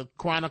hour, the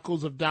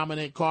Chronicles of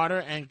Dominic Carter.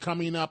 And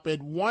coming up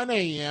at 1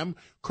 a.m.,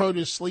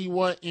 Curtis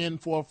Sliwa in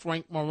for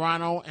Frank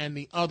Morano and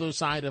The Other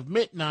Side of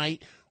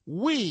Midnight.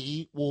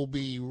 We will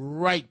be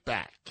right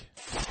back.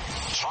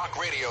 Talk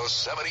Radio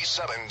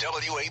 77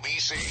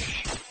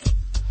 WABC.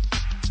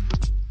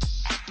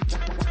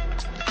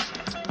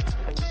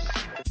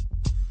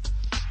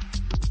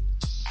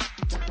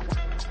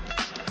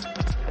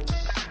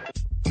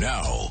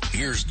 Now,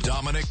 here's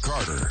Dominic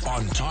Carter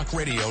on Talk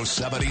Radio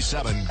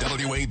 77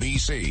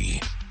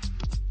 WABC.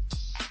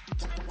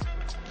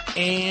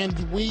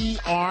 And we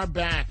are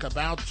back,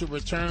 about to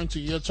return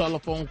to your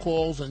telephone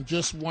calls in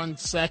just 1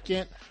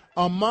 second.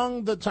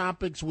 Among the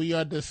topics we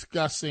are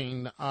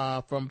discussing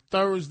from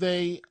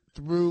Thursday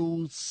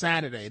through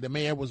Saturday, the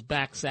mayor was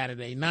back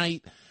Saturday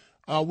night.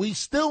 We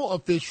still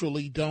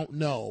officially don't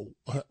know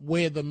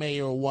where the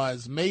mayor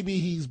was. Maybe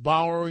he's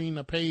borrowing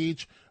a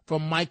page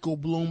from Michael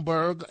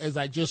Bloomberg. As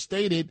I just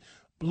stated,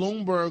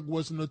 Bloomberg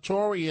was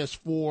notorious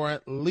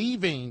for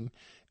leaving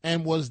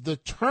and was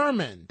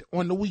determined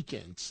on the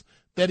weekends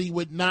that he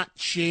would not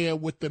share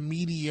with the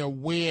media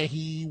where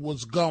he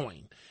was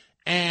going.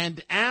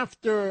 And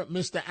after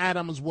Mr.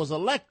 Adams was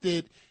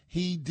elected,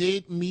 he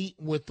did meet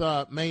with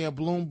Mayor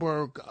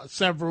Bloomberg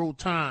several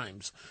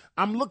times.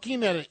 I'm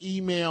looking at an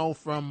email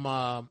from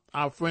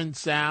our friend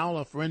Sal,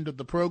 a friend of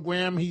the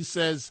program. He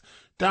says,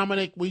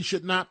 Dominic, we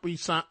should not be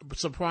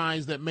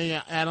surprised that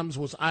Mayor Adams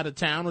was out of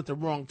town at the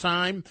wrong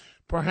time.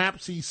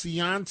 Perhaps he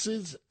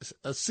seances,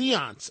 a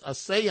seance,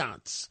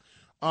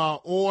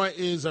 or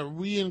is a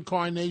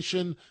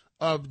reincarnation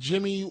of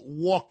Jimmy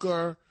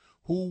Walker,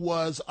 who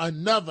was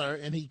another,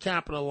 and he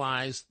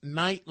capitalized,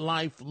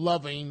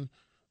 nightlife-loving,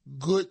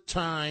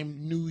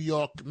 good-time New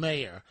York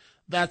mayor.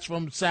 That's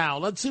from Sal.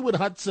 Let's see what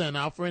Hudson,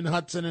 our friend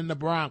Hudson in the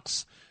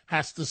Bronx,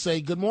 has to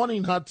say. Good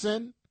morning,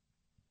 Hudson.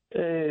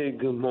 Hey,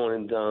 good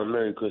morning, Don.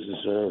 Merry Christmas,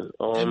 sir.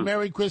 And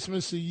Merry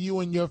Christmas to you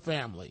and your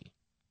family.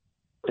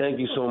 Thank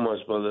you so much,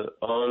 brother.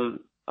 I'm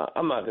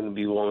not going to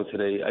be long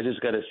today. I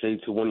just got to say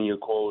to one of your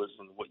callers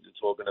and what you're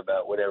talking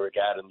about with Eric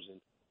Adams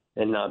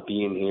and not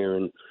being here.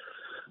 And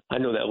I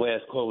know that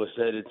last caller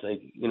said it's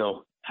like, you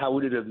know, how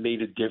would it have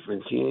made a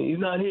difference? He's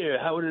not here.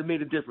 How would it have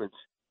made a difference?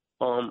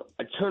 I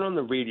turned on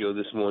the radio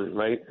this morning,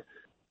 right?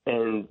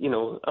 And, you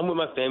know, I'm with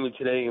my family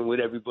today and with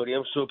everybody.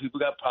 I'm sure people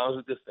got problems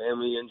with their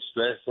family and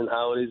stress and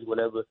holidays,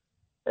 whatever.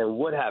 And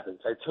what happens?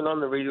 I turn on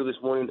the radio this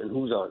morning, and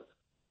who's on?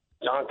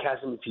 John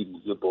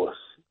Catsimatidis, your boss.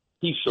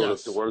 He showed up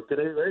to work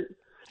today, right?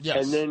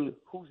 Yes. And then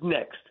who's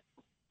next?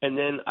 And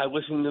then I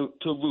listened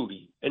to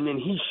Rudy, and then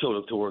he showed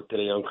up to work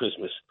today on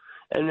Christmas.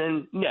 And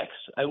then next,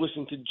 I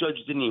listened to Judge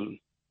Deneen.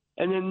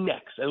 And then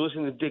next, I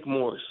listened to Dick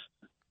Morris.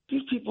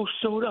 These people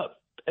showed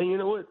up. And you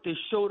know what? They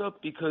showed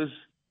up because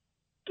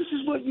this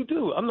is what you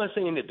do. I'm not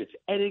saying if it's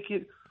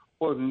etiquette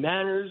or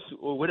manners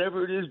or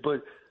whatever it is,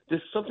 but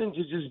there's something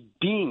to just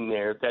being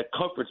there that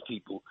comforts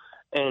people.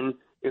 And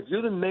if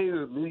you're the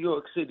mayor of New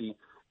York City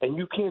and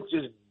you can't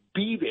just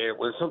be there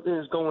when something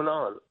is going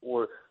on,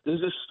 or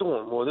there's a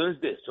storm, or there's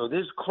this, or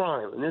there's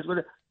crime, and there's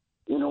whatever,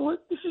 you know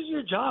what? This is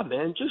your job,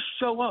 man. Just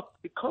show up.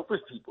 It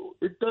comforts people.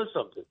 It does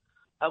something.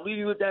 I'll leave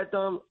you with that,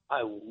 Dom.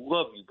 I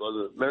love you,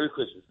 brother. Merry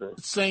Christmas, man.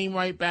 Same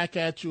right back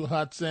at you,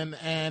 Hudson.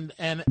 And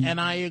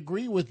I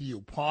agree with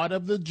you. Part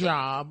of the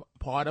job.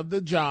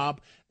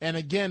 And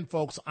again,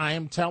 folks, I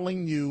am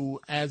telling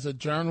you as a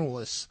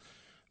journalist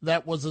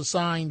that was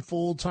assigned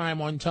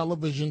full-time on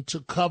television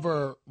to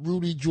cover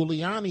Rudy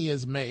Giuliani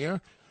as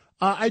mayor.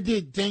 I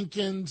did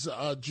Dinkins,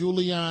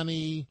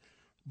 Giuliani,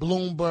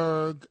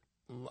 Bloomberg,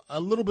 a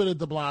little bit of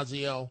de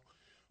Blasio.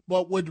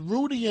 But with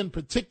Rudy in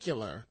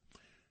particular,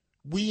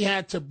 we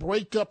had to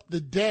break up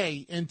the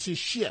day into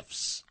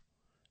shifts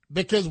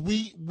because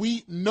we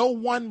no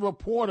one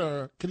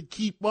reporter could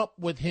keep up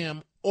with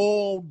him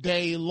all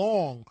day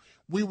long.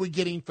 We were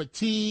getting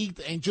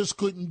fatigued and just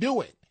couldn't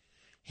do it.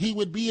 He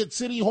would be at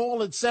City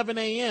Hall at 7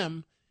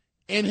 a.m.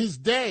 and his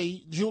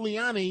day,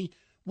 Giuliani,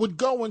 would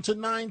go into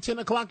 9, 10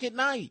 o'clock at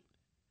night.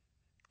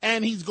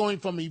 And he's going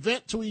from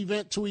event to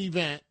event to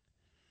event.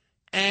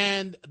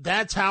 And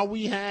that's how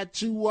we had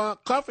to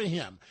cover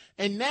him.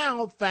 And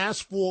now,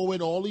 fast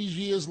forward all these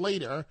years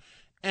later,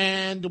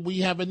 and we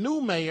have a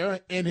new mayor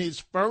in his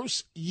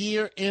first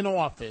year in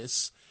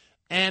office.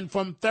 And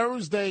from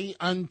Thursday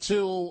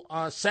until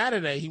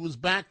Saturday, he was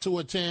back to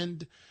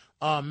attend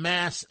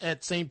Mass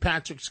at St.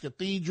 Patrick's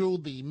Cathedral,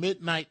 the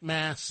midnight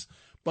Mass.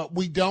 But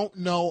we don't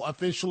know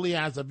officially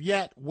as of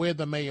yet where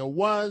the mayor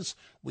was.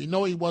 We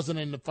know he wasn't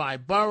in the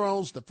 5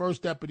 boroughs. The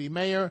first deputy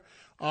mayor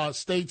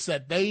states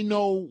that they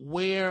know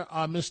where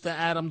Mr.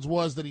 Adams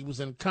was, that he was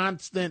in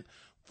constant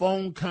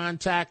phone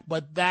contact,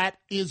 but that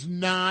is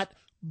not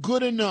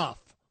good enough.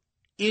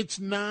 It's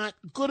not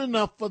good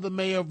enough for the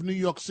mayor of New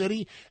York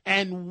City.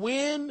 And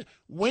when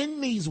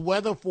these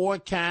weather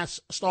forecasts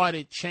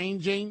started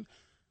changing,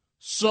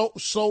 so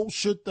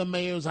should the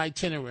mayor's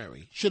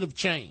itinerary. Should have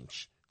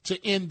changed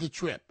to end the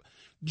trip.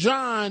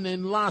 John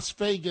in Las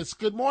Vegas.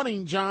 Good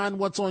morning, John.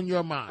 What's on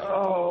your mind?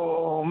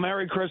 Oh, Well,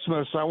 Merry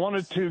Christmas. I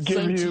wanted to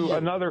give you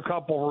another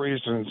couple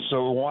reasons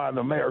why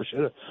the mayor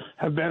should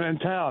have been in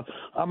town.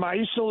 I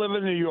used to live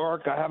in New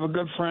York. I have a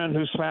good friend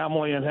whose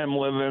family and him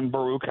live in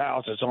Baruch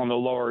houses on the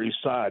Lower East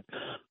Side.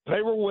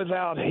 They were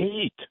without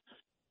heat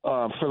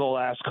for the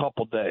last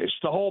couple days,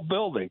 the whole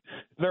building.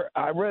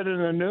 I read in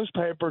the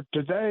newspaper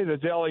today, the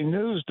Daily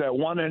News, that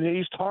one in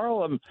East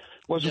Harlem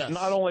was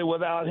not only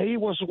without heat,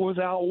 was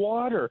without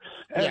water.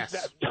 And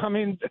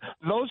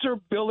those are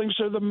buildings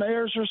are the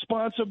mayor's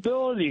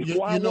responsibility.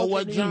 Why you know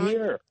what, John?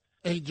 Here?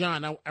 Hey,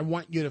 John, I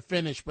want you to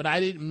finish, but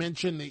I didn't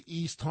mention the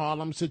East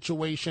Harlem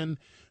situation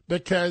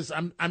because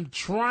I'm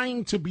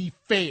trying to be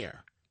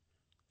fair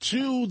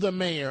to the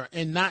mayor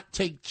and not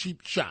take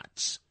cheap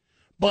shots.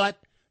 But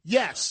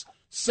yes,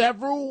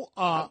 several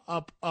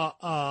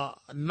NYCHA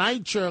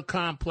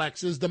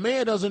complexes. The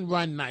mayor doesn't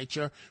run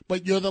NYCHA,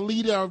 but you're the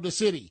leader of the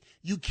city.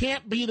 You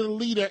can't be the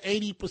leader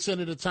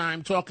 80% of the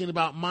time talking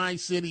about my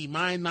city,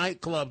 my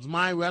nightclubs,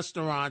 my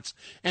restaurants,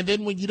 and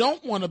then when you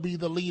don't want to be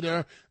the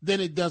leader, then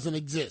it doesn't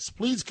exist.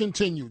 Please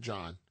continue,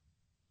 John.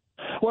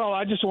 Well,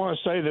 I just want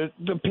to say that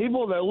the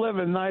people that live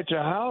in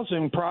NYCHA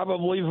housing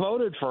probably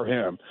voted for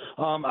him.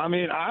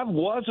 I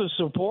was a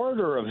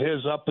supporter of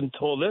his up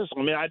until this.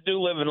 I do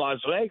live in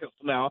Las Vegas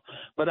now,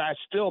 but I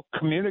still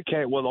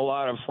communicate with a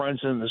lot of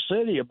friends in the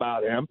city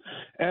about him.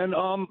 And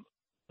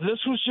this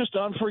was just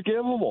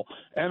unforgivable.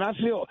 And I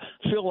feel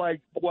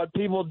like what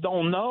people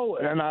don't know,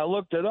 and I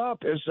looked it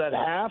up, is that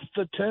half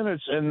the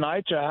tenants in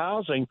NYCHA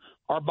housing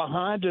are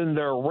behind in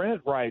their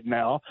rent right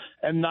now,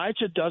 and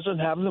NYCHA doesn't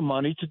have the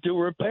money to do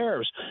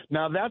repairs.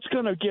 Now, that's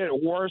going to get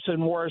worse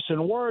and worse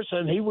and worse,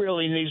 and he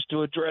really needs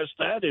to address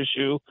that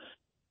issue.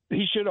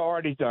 He should have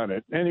already done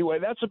it. Anyway,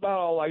 that's about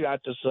all I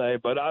got to say,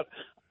 but I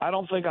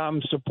don't think I'm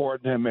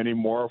supporting him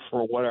anymore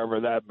for whatever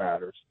that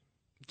matters.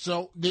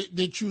 So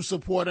did you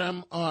support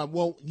him?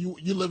 Well,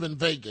 you live in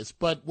Vegas,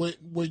 but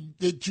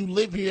did you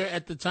live here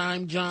at the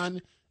time,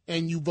 John,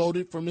 and you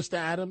voted for Mr.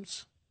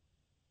 Adams?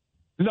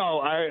 No,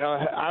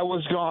 I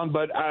was gone,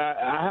 but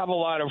I have a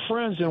lot of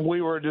friends, and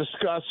we were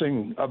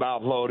discussing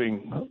about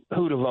voting,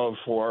 who to vote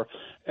for,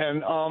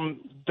 and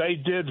they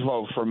did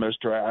vote for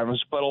Mr.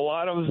 Adams, but a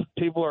lot of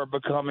people are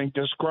becoming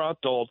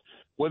disgruntled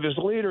with his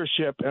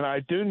leadership, and I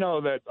do know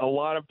that a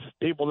lot of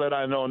people that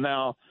I know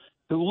now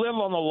who live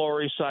on the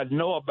Lower East Side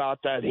know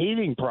about that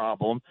heating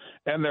problem,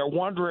 and they're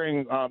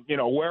wondering,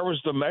 where was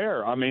the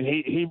mayor?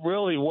 He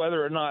really,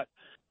 whether or not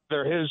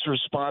they're his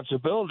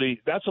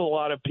responsibility, that's a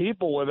lot of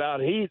people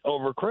without heat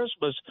over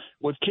Christmas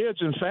with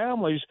kids and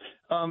families.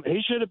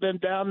 He should have been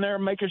down there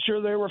making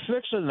sure they were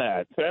fixing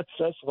that.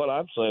 That's what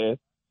I'm saying.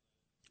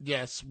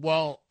 Yes.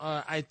 Well,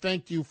 I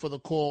thank you for the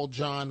call,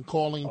 John,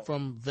 calling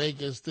from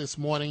Vegas this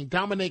morning.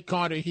 Dominic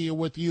Carter here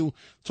with you.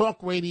 Talk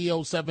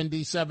Radio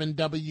 77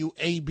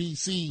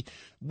 WABC.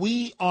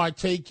 We are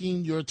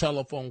taking your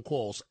telephone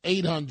calls.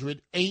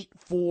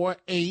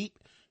 800-848-WABC.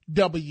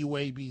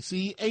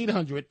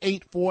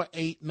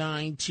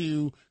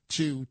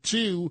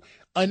 800-848-9222.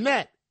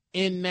 Annette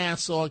in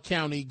Nassau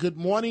County. Good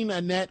morning,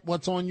 Annette.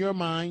 What's on your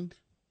mind?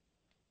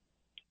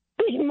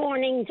 Good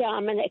morning,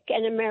 Dominic,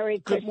 and a Merry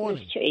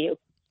Christmas to you.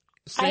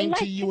 Same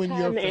to you and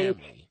your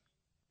family.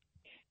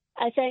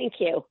 Thank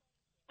you.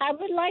 I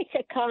would like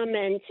to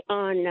comment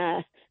on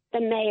the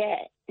mayor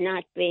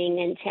not being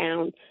in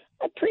town.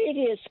 A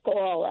previous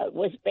caller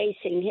was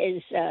basing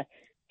his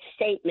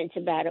statements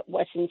about it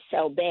wasn't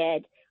so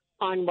bad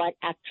on what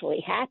actually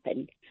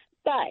happened.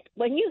 But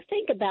when you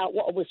think about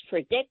what was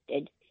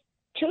predicted,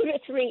 2 to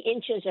 3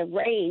 inches of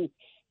rain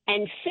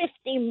and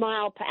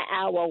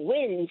 50-mile-per-hour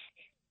winds,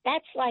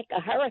 that's like a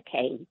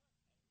hurricane.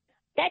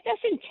 That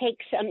doesn't take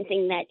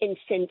something that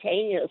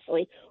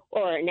instantaneously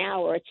or an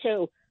hour or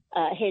two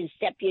his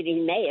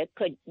deputy mayor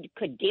could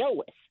deal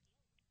with.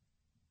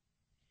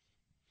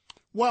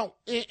 Well,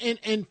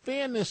 in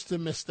fairness to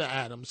Mr.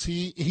 Adams,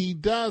 he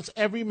does.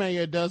 Every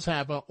mayor does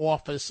have an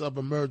office of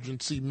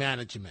emergency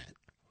management.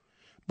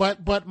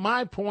 But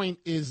my point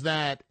is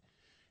that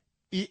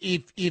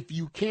if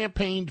you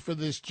campaigned for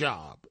this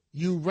job,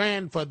 you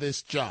ran for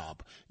this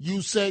job,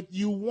 you said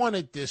you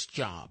wanted this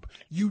job,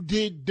 you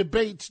did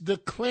debates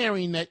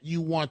declaring that you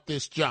want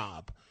this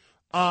job,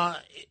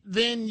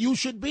 then you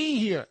should be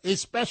here,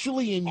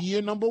 especially in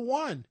year number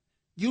 1.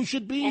 You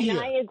should be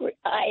here. I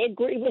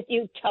agree with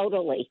you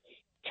totally.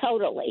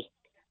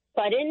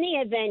 But in the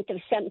event of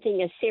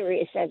something as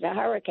serious as a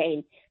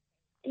hurricane,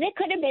 there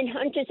could have been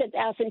hundreds of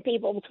thousands of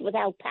people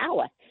without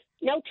power,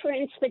 no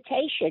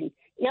transportation,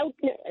 no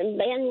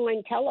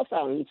landline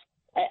telephones,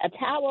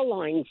 power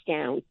lines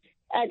down.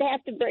 They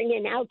have to bring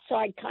in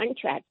outside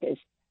contractors.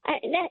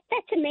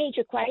 That's a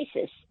major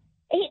crisis.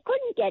 He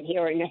couldn't get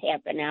here in a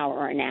half an hour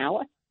or an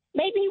hour.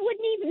 Maybe he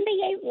wouldn't even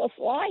be able to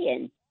fly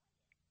in.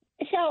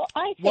 So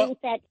I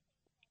think that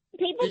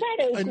people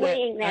that are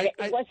agreeing that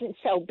it wasn't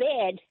so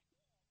bad.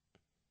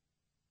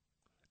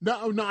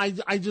 No, I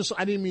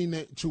didn't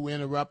mean to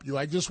interrupt you.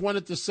 I just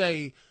wanted to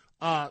say,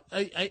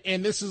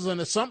 and this is an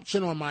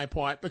assumption on my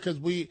part, because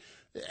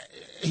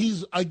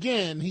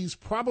he's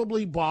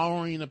probably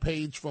borrowing a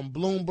page from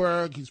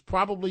Bloomberg. He's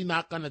probably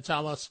not going to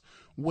tell us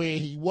where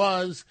he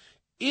was.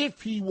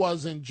 If he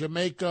was in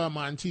Jamaica,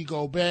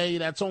 Montego Bay,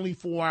 that's only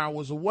 4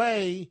 hours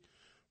away.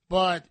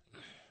 But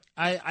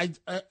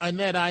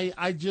Annette,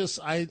 I just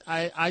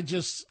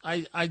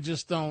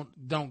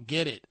don't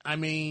get it. I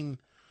mean,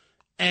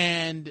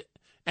 and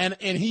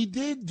he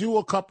did do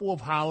a couple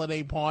of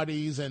holiday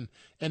parties and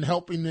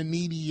helping the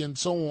needy and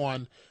so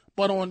on.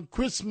 But on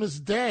Christmas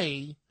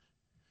Day,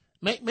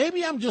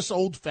 maybe I'm just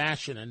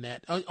old-fashioned,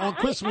 Annette. On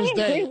Christmas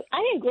Day.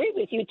 I agree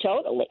with you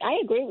totally. I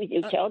agree with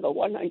you totally,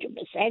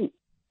 100%.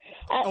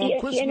 On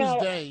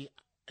Christmas Day,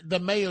 the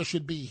mayor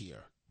should be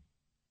here.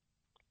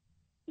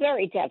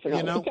 Very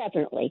definitely,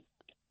 definitely.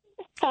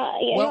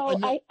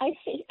 I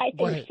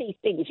see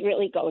things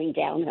really going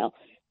downhill.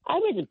 I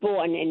was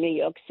born in New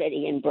York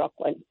City, in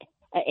Brooklyn,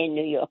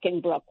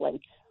 in Brooklyn.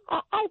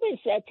 I was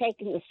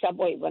taking the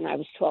subway when I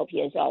was 12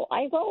 years old.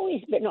 I've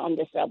always been on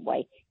the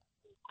subway.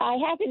 I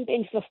haven't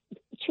been for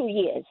 2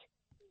 years.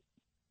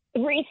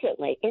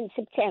 Recently, in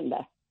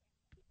September,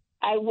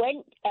 I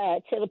went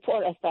to the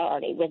Port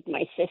Authority with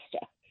my sister.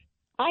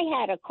 I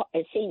had a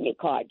senior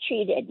card.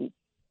 She didn't.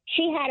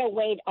 She had to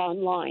wait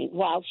online.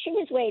 While she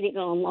was waiting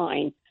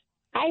online,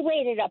 I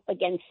waited up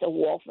against the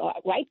wall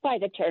right by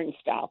the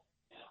turnstile.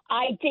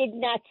 I did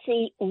not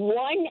see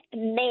one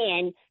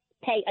man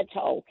pay a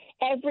toll.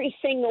 Every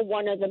single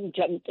one of them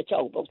jumped the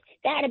toll booth.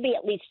 There had to be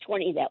at least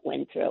 20 that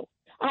went through.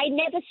 I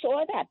never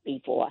saw that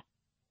before.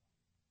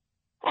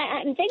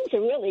 And things are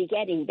really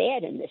getting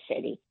bad in the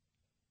city.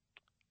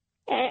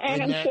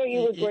 And I'm sure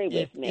you agree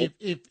with me.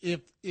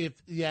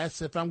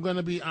 If I'm going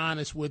to be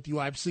honest with you,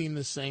 I've seen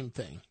the same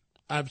thing.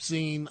 I've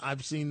seen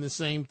the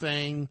same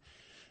thing.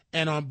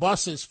 And on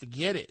buses,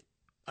 forget it.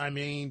 I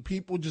mean,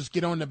 people just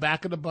get on the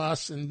back of the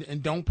bus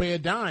and don't pay a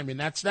dime, and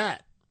that's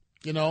that.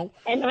 You know?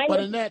 And I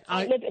live in that.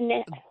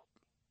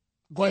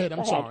 Go ahead.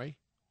 I'm sorry.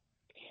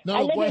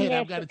 No, go ahead.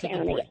 I've got to take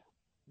a break.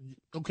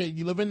 Okay,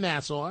 you live in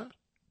Nassau.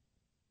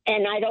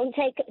 And I don't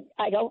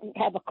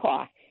have a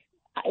car.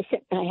 I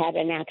had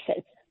an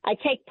accident. I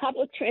take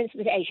public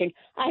transportation.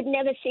 I've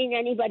never seen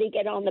anybody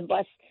get on the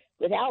bus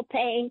without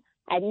paying.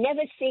 I've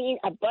never seen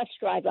a bus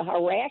driver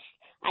harassed.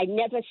 I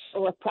never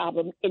saw a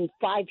problem in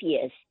 5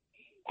 years.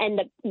 And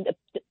the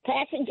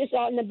passengers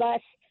on the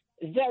bus,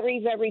 very,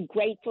 very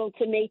grateful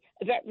to me,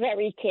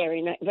 very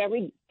caring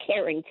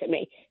to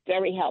me,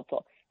 very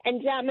helpful.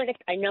 And Dominic,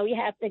 I know you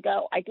have to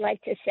go. I'd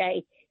like to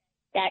say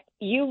that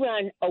you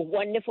run a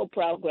wonderful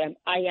program.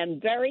 I am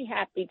very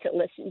happy to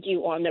listen to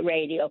you on the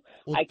radio.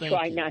 Well, I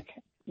try not to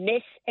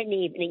miss an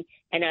evening,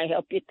 and I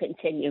hope you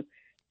continue.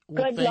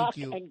 Well, good luck,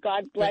 you. and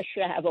God bless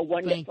you. Have a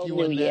wonderful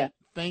new year.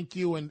 Thank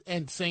you,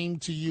 and same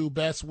to you.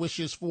 Best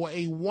wishes for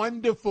a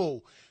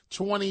wonderful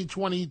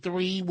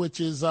 2023,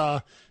 which is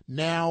now,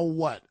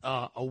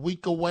 a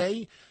week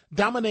away.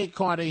 Dominic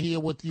Carter here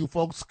with you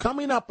folks.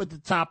 Coming up at the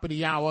top of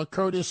the hour,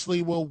 Curtis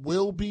Lewa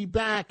will be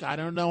back. I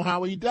don't know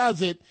how he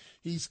does it.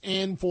 He's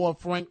in for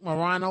Frank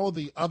Morano,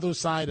 the other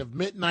side of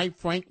midnight.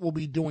 Frank will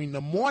be doing the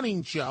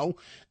morning show.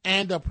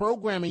 And a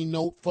programming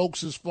note,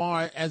 folks, as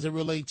far as it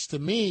relates to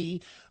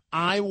me,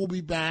 I will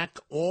be back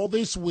all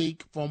this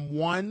week from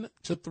 1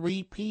 to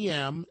 3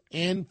 p.m.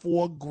 in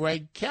for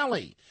Greg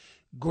Kelly.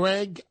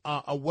 Greg,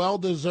 a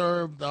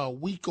well-deserved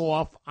week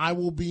off. I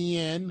will be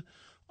in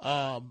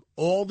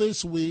all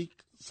this week.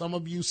 Some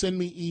of you send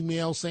me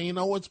emails saying,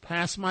 oh, it's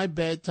past my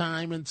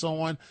bedtime and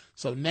so on.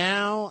 So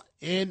now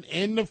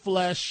in the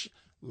flesh,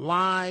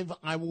 live,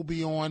 I will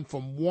be on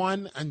from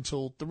 1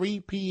 until 3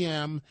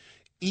 p.m.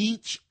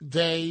 each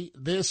day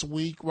this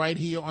week right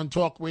here on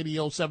Talk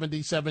Radio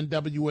 77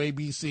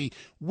 WABC.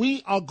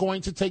 We are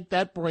going to take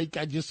that break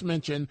I just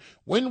mentioned.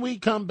 When we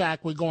come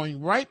back, we're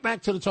going right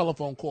back to the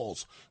telephone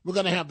calls. We're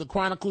going to have the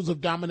Chronicles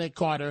of Dominic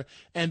Carter,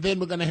 and then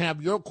we're going to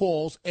have your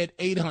calls at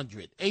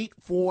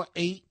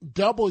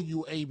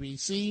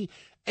 800-848-WABC,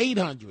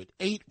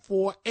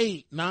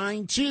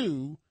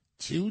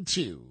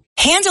 800-848-9222.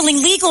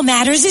 Handling legal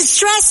matters is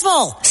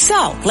stressful.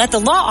 So, let the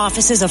law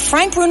offices of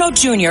Frank Bruno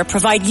Jr.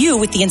 provide you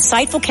with the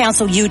insightful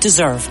counsel you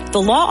deserve.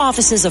 The law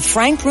offices of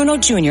Frank Bruno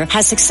Jr.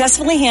 has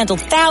successfully handled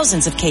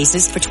thousands of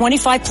cases for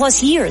 25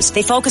 plus years.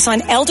 They focus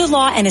on elder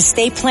law and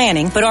estate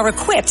planning, but are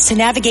equipped to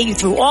navigate you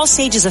through all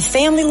stages of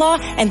family law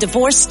and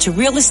divorce to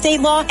real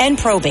estate law and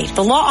probate.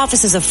 The law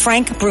offices of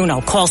Frank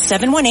Bruno. Call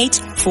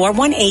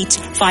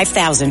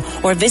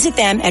 718-418-5000 or visit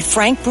them at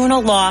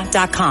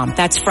frankbrunolaw.com.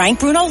 That's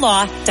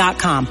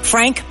frankbrunolaw.com.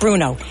 Frank Bruno.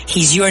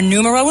 He's your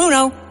numero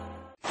uno.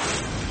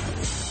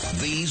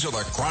 These are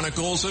the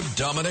Chronicles of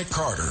Dominic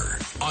Carter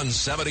on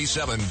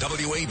 77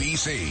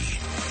 WABC.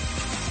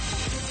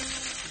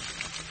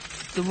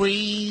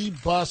 3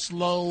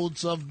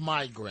 busloads of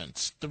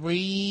migrants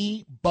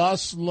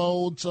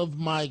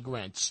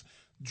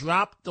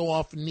dropped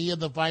off near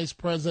the vice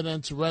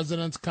president's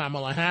residence,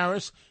 Kamala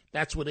Harris.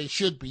 That's where they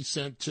should be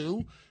sent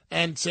to.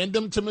 And send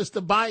them to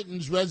Mr.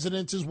 Biden's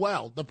residence as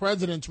well, the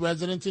president's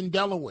residence in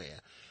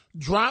Delaware.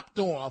 Dropped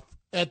off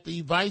at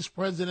the vice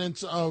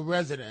president's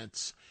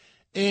residence.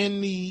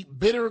 in the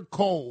bitter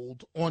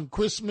cold on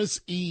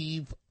Christmas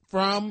Eve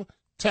from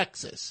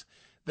Texas.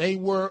 They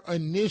were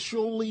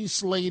initially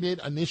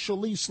slated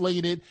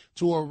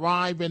to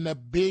arrive in the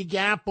Big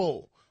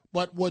Apple,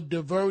 but were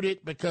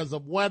diverted because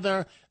of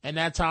weather, and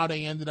that's how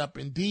they ended up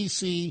in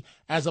D.C.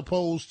 as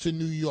opposed to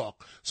New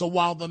York. So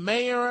while the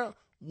mayor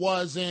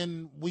was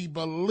in, we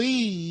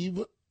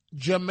believe,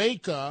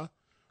 Jamaica,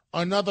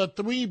 another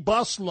 3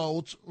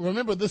 busloads,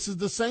 remember this is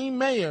the same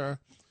mayor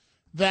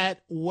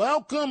that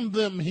welcomed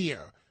them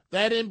here,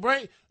 that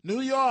embraced New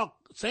York,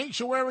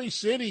 sanctuary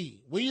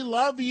city, we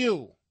love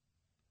you.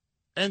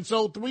 And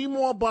so 3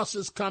 more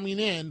buses coming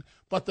in,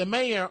 but the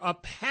mayor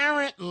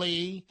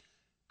apparently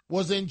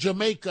was in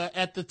Jamaica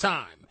at the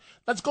time.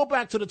 Let's go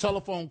back to the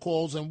telephone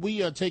calls, and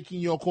we are taking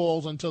your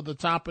calls until the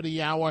top of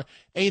the hour,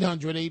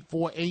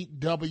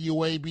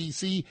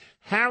 800-848-WABC.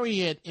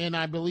 Harriet in,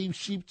 I believe,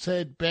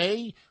 Sheepshead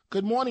Bay.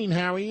 Good morning,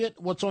 Harriet.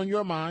 What's on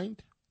your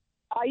mind?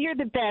 You're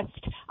the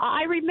best.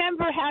 I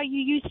remember how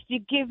you used to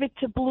give it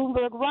to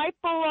Bloomberg right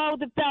below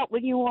the belt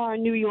when you were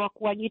on New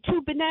York One. You're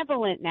too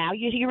benevolent now.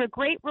 You're a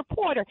great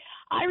reporter.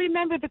 I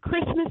remember the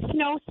Christmas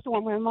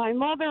snowstorm where my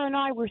mother and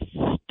I were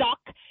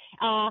stuck,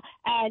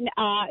 and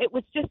it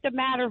was just a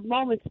matter of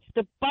moments.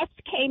 The bus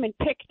came and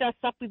picked us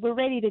up. We were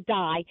ready to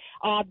die.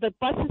 The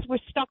buses were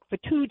stuck for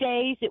 2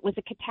 days. It was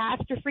a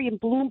catastrophe, and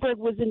Bloomberg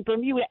was in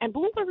Bermuda. And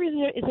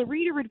Bloomberg is a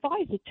reader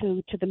advisor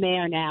to the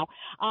mayor now.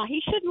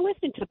 He shouldn't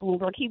listen to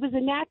Bloomberg. He was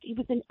a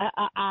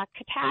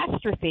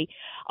catastrophe.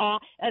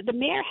 The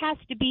mayor has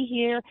to be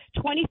here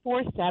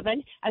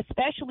 24/7,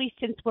 especially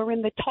since we're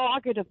in the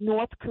target of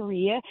North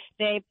Korea.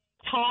 They're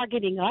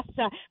targeting us.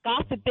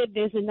 God forbid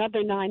there's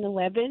another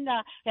 9/11.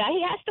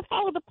 He has to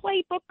follow the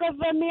playbook of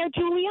Mayor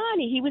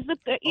Giuliani. He was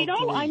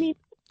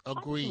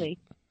Agreed.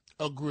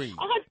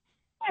 I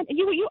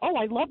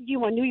loved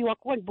you on New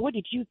York One. Boy,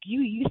 did you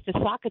used to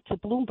sock it to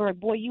Bloomberg.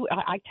 Boy,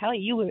 I tell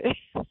you were.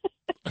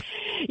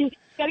 You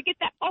got to get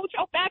that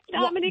mojo back,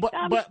 Dominic.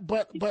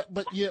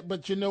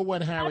 But you know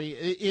what, Harry?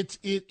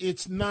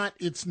 It's not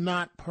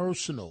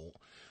personal.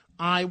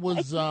 I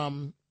was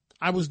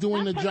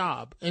doing the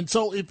job, and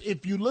so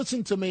if you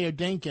listen to Mayor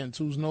Dinkins,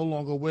 who's no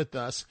longer with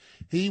us,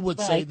 he would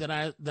say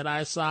that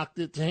I socked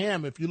it to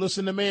him. If you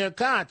listen to Mayor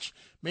Koch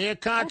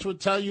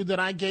would tell you that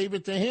I gave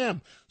it to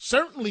him.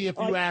 Certainly, if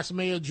you ask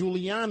Mayor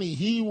Giuliani,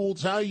 he will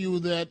tell you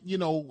that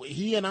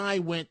he and I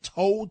went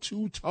toe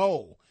to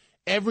toe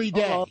every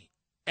day.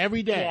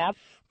 Every day. Yeah.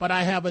 But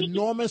I have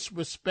enormous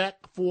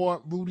respect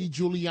for Rudy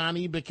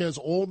Giuliani because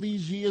all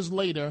these years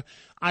later,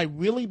 I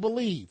really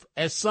believe,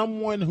 as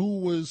someone who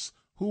was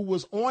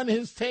on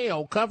his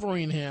tail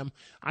covering him,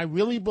 I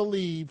really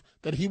believe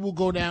that he will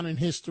go down in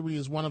history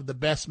as one of the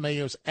best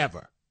mayors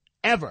ever.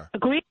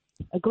 Agreed.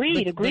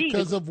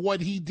 Because of what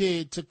he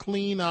did to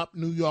clean up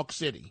New York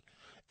City.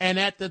 And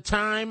at the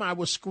time, I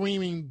was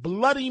screaming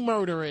bloody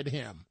murder at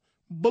him.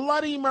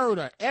 Bloody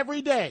murder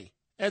every day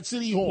at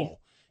City Hall. Yeah.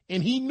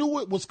 And he knew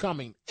it was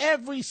coming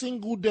every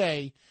single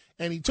day,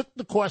 and he took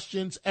the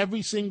questions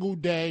every single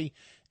day,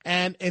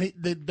 and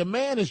the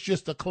man is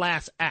just a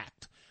class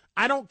act.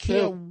 I don't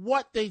care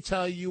what they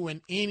tell you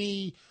in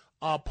any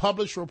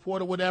published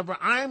report or whatever.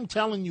 I'm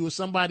telling you, as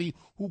somebody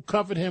who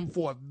covered him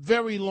for a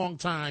very long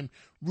time,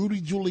 Rudy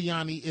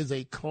Giuliani is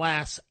a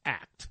class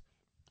act.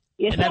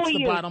 Yes, and that's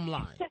the bottom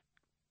line.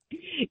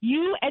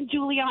 You and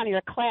Giuliani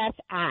are class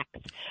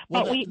acts.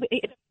 Well, but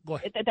go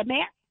ahead. The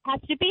mayor has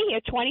to be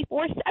here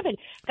 24/7.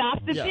 God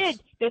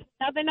forbid there's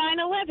another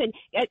 9/11.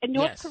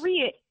 North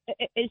Korea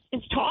is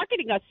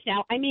targeting us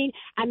now. I mean,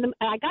 I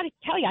got to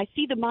tell you, I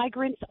see the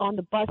migrants on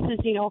the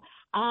buses.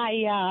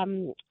 I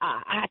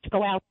had to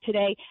go out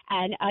today,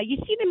 and you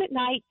see them at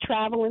night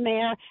traveling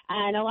there,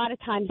 and a lot of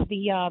times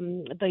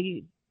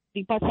the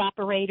bus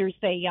operators,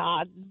 they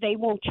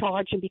won't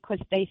charge them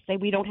because they say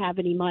we don't have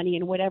any money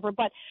and whatever.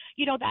 But,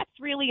 that's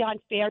really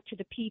unfair to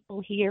the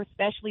people here,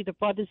 especially the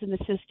brothers and the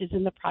sisters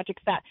in the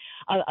projects, that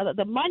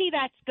the money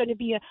that's going to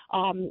be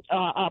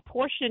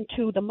apportioned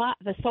to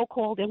the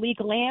so-called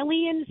illegal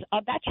aliens,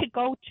 that should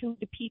go to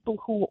the people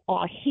who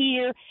are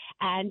here.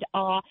 And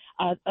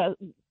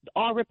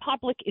our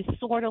republic is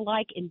sort of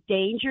like in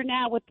danger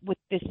now with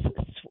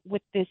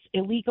this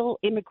illegal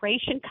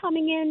immigration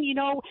coming in.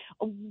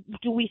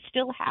 Do we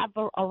still have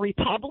a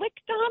republic,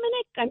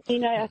 Dominic? I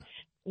mean,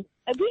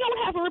 we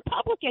don't have a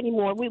republic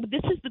anymore.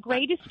 This is the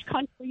greatest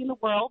country in the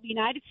world, the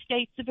United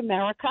States of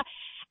America,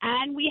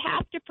 and we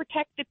have to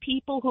protect the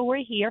people who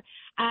are here.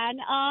 And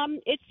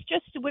it's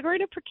just we're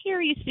in a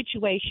precarious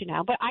situation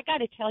now. But I got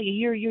to tell you,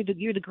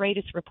 you're the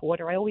greatest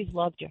reporter. I always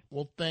loved you.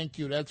 Well, thank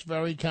you. That's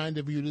very kind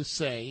of you to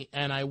say,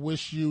 and I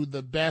wish you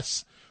the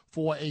best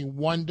for a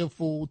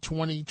wonderful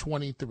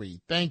 2023.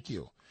 Thank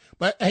you.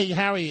 But, hey,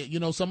 Harriet,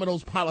 some of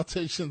those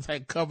politicians I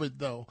covered,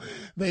 though,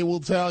 they will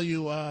tell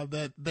you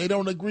that they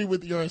don't agree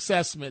with your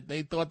assessment.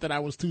 They thought that I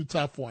was too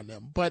tough on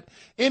them. But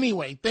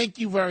anyway, thank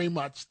you very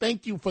much.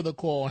 Thank you for the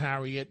call,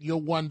 Harriet. You're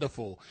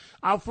wonderful.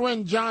 Our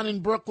friend John in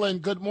Brooklyn.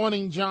 Good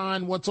morning,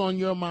 John. What's on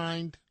your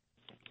mind?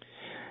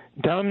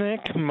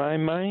 Dominic, my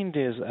mind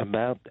is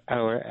about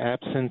our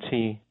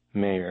absentee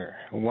mayor?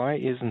 Why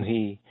isn't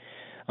he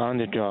on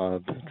the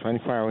job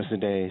 24 hours a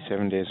day,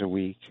 7 days a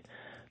week,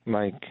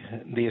 like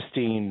the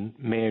esteemed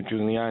Mayor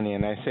Giuliani?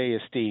 And I say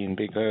esteemed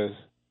because,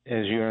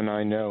 as you and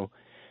I know,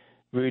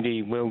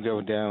 Rudy will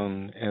go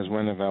down as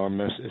one of our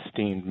most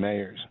esteemed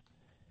mayors.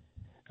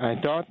 I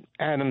thought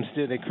Adams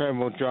did a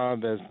credible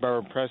job as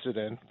borough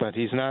president, but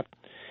he's not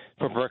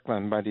for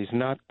Brooklyn, but he's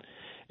not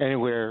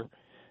anywhere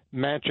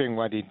matching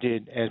what he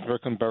did as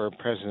Brooklyn borough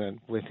president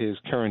with his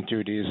current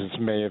duties as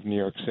mayor of New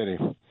York City.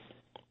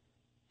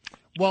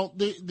 Well,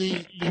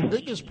 the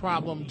biggest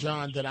problem,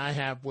 John, that I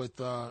have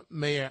with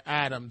Mayor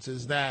Adams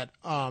is that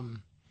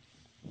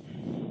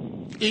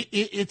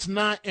it's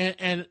not,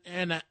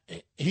 and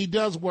he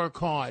does work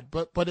hard,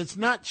 but it's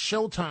not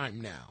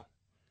showtime now.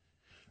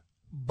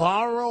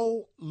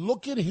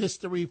 Look at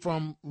history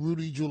from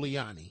Rudy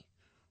Giuliani.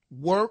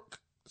 Work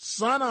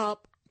sun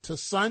up to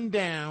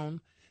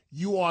sundown.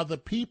 You are the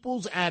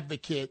people's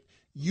advocate.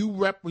 You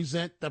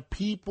represent the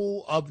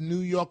people of New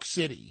York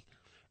City.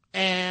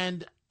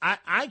 And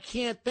I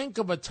can't think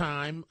of a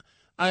time.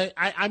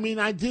 I mean,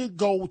 I did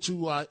go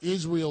to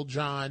Israel,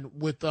 John,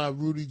 with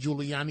Rudy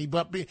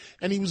Giuliani,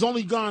 and he was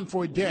only gone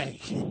for a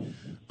day.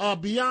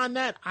 Beyond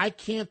that, I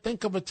can't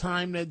think of a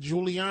time that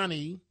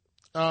Giuliani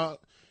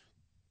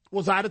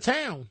was out of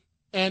town.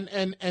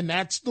 And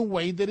that's the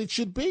way that it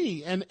should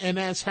be. And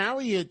as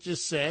Harriet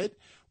just said,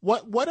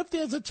 what if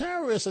there's a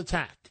terrorist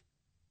attack?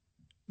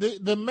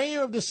 The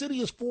mayor of the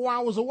city is 4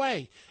 hours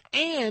away.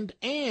 And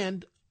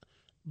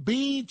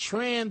be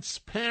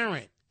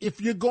transparent.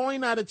 If you're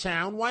going out of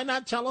town, why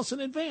not tell us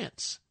in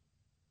advance?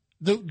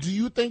 Do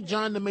you think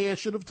John the mayor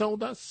should have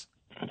told us?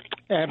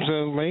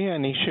 Absolutely,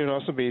 and he should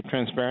also be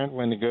transparent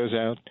when he goes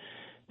out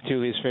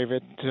to his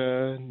favorite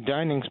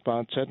dining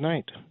spots at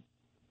night.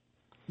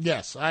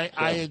 Yes, I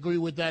agree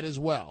with that as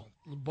well.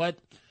 But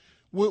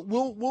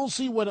we'll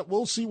see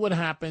what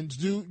happens.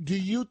 Do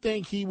you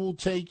think he will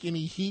take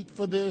any heat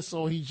for this,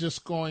 or he's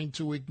just going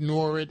to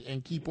ignore it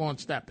and keep on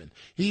stepping?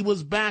 He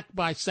was back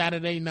by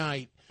Saturday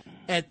night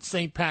at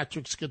St.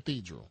 Patrick's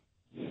Cathedral.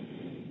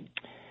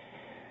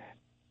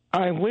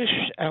 I wish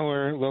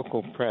our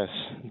local press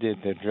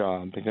did their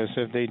job, because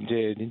if they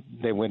did,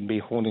 they wouldn't be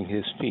holding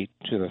his feet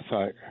to the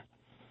fire.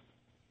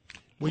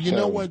 Well, you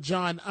know what,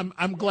 John?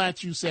 I'm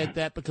glad you said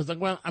that, because I'm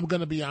going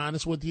to be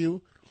honest with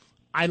you.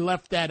 I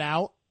left that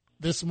out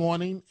this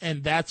morning,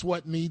 and that's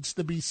what needs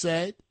to be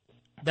said.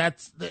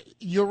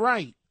 You're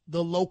right,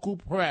 the local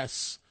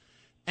press,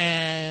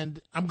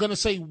 and I'm going to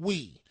say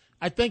we.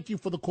 I thank you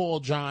for the call,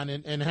 John,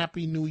 and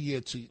Happy New Year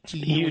to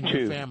you and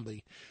your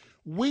family.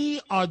 We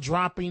are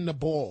dropping the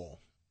ball,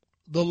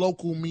 the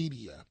local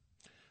media.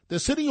 The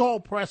City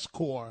Hall press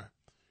corps,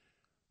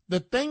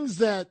 the things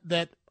that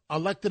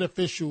elected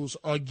officials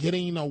are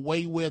getting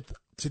away with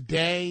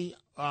today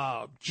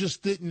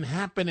just didn't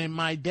happen in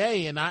my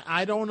day, and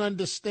I don't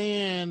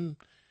understand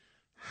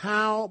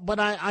how, but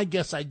I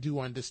guess I do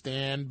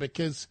understand,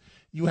 because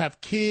you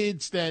have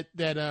kids that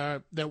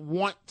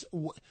want,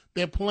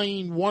 they're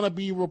playing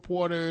wannabe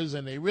reporters,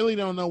 and they really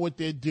don't know what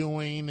they're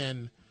doing,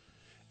 and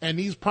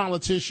these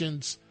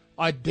politicians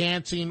are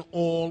dancing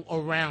all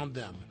around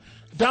them.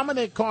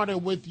 Dominic Carter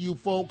with you,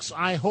 folks.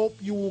 I hope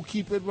you will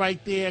keep it right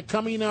there.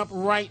 Coming up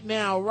right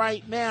now,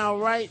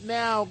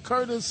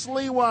 Curtis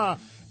Sliwa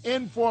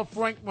in for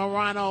Frank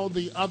Morano,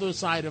 the other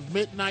side of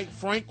midnight.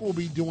 Frank will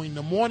be doing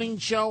the morning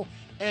show,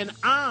 and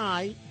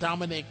I,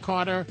 Dominic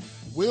Carter,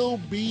 will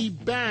be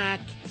back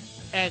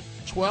at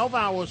 12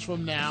 hours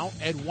from now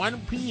at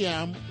 1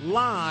 p.m.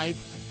 live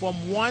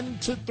from 1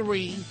 to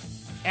 3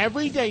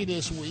 every day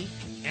this week,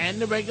 and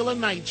the regular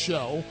night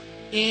show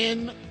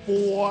in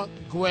for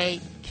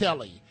Greg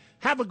Kelly.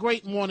 Have a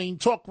great morning.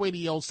 Talk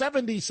Radio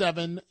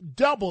 77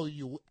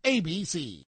 WABC.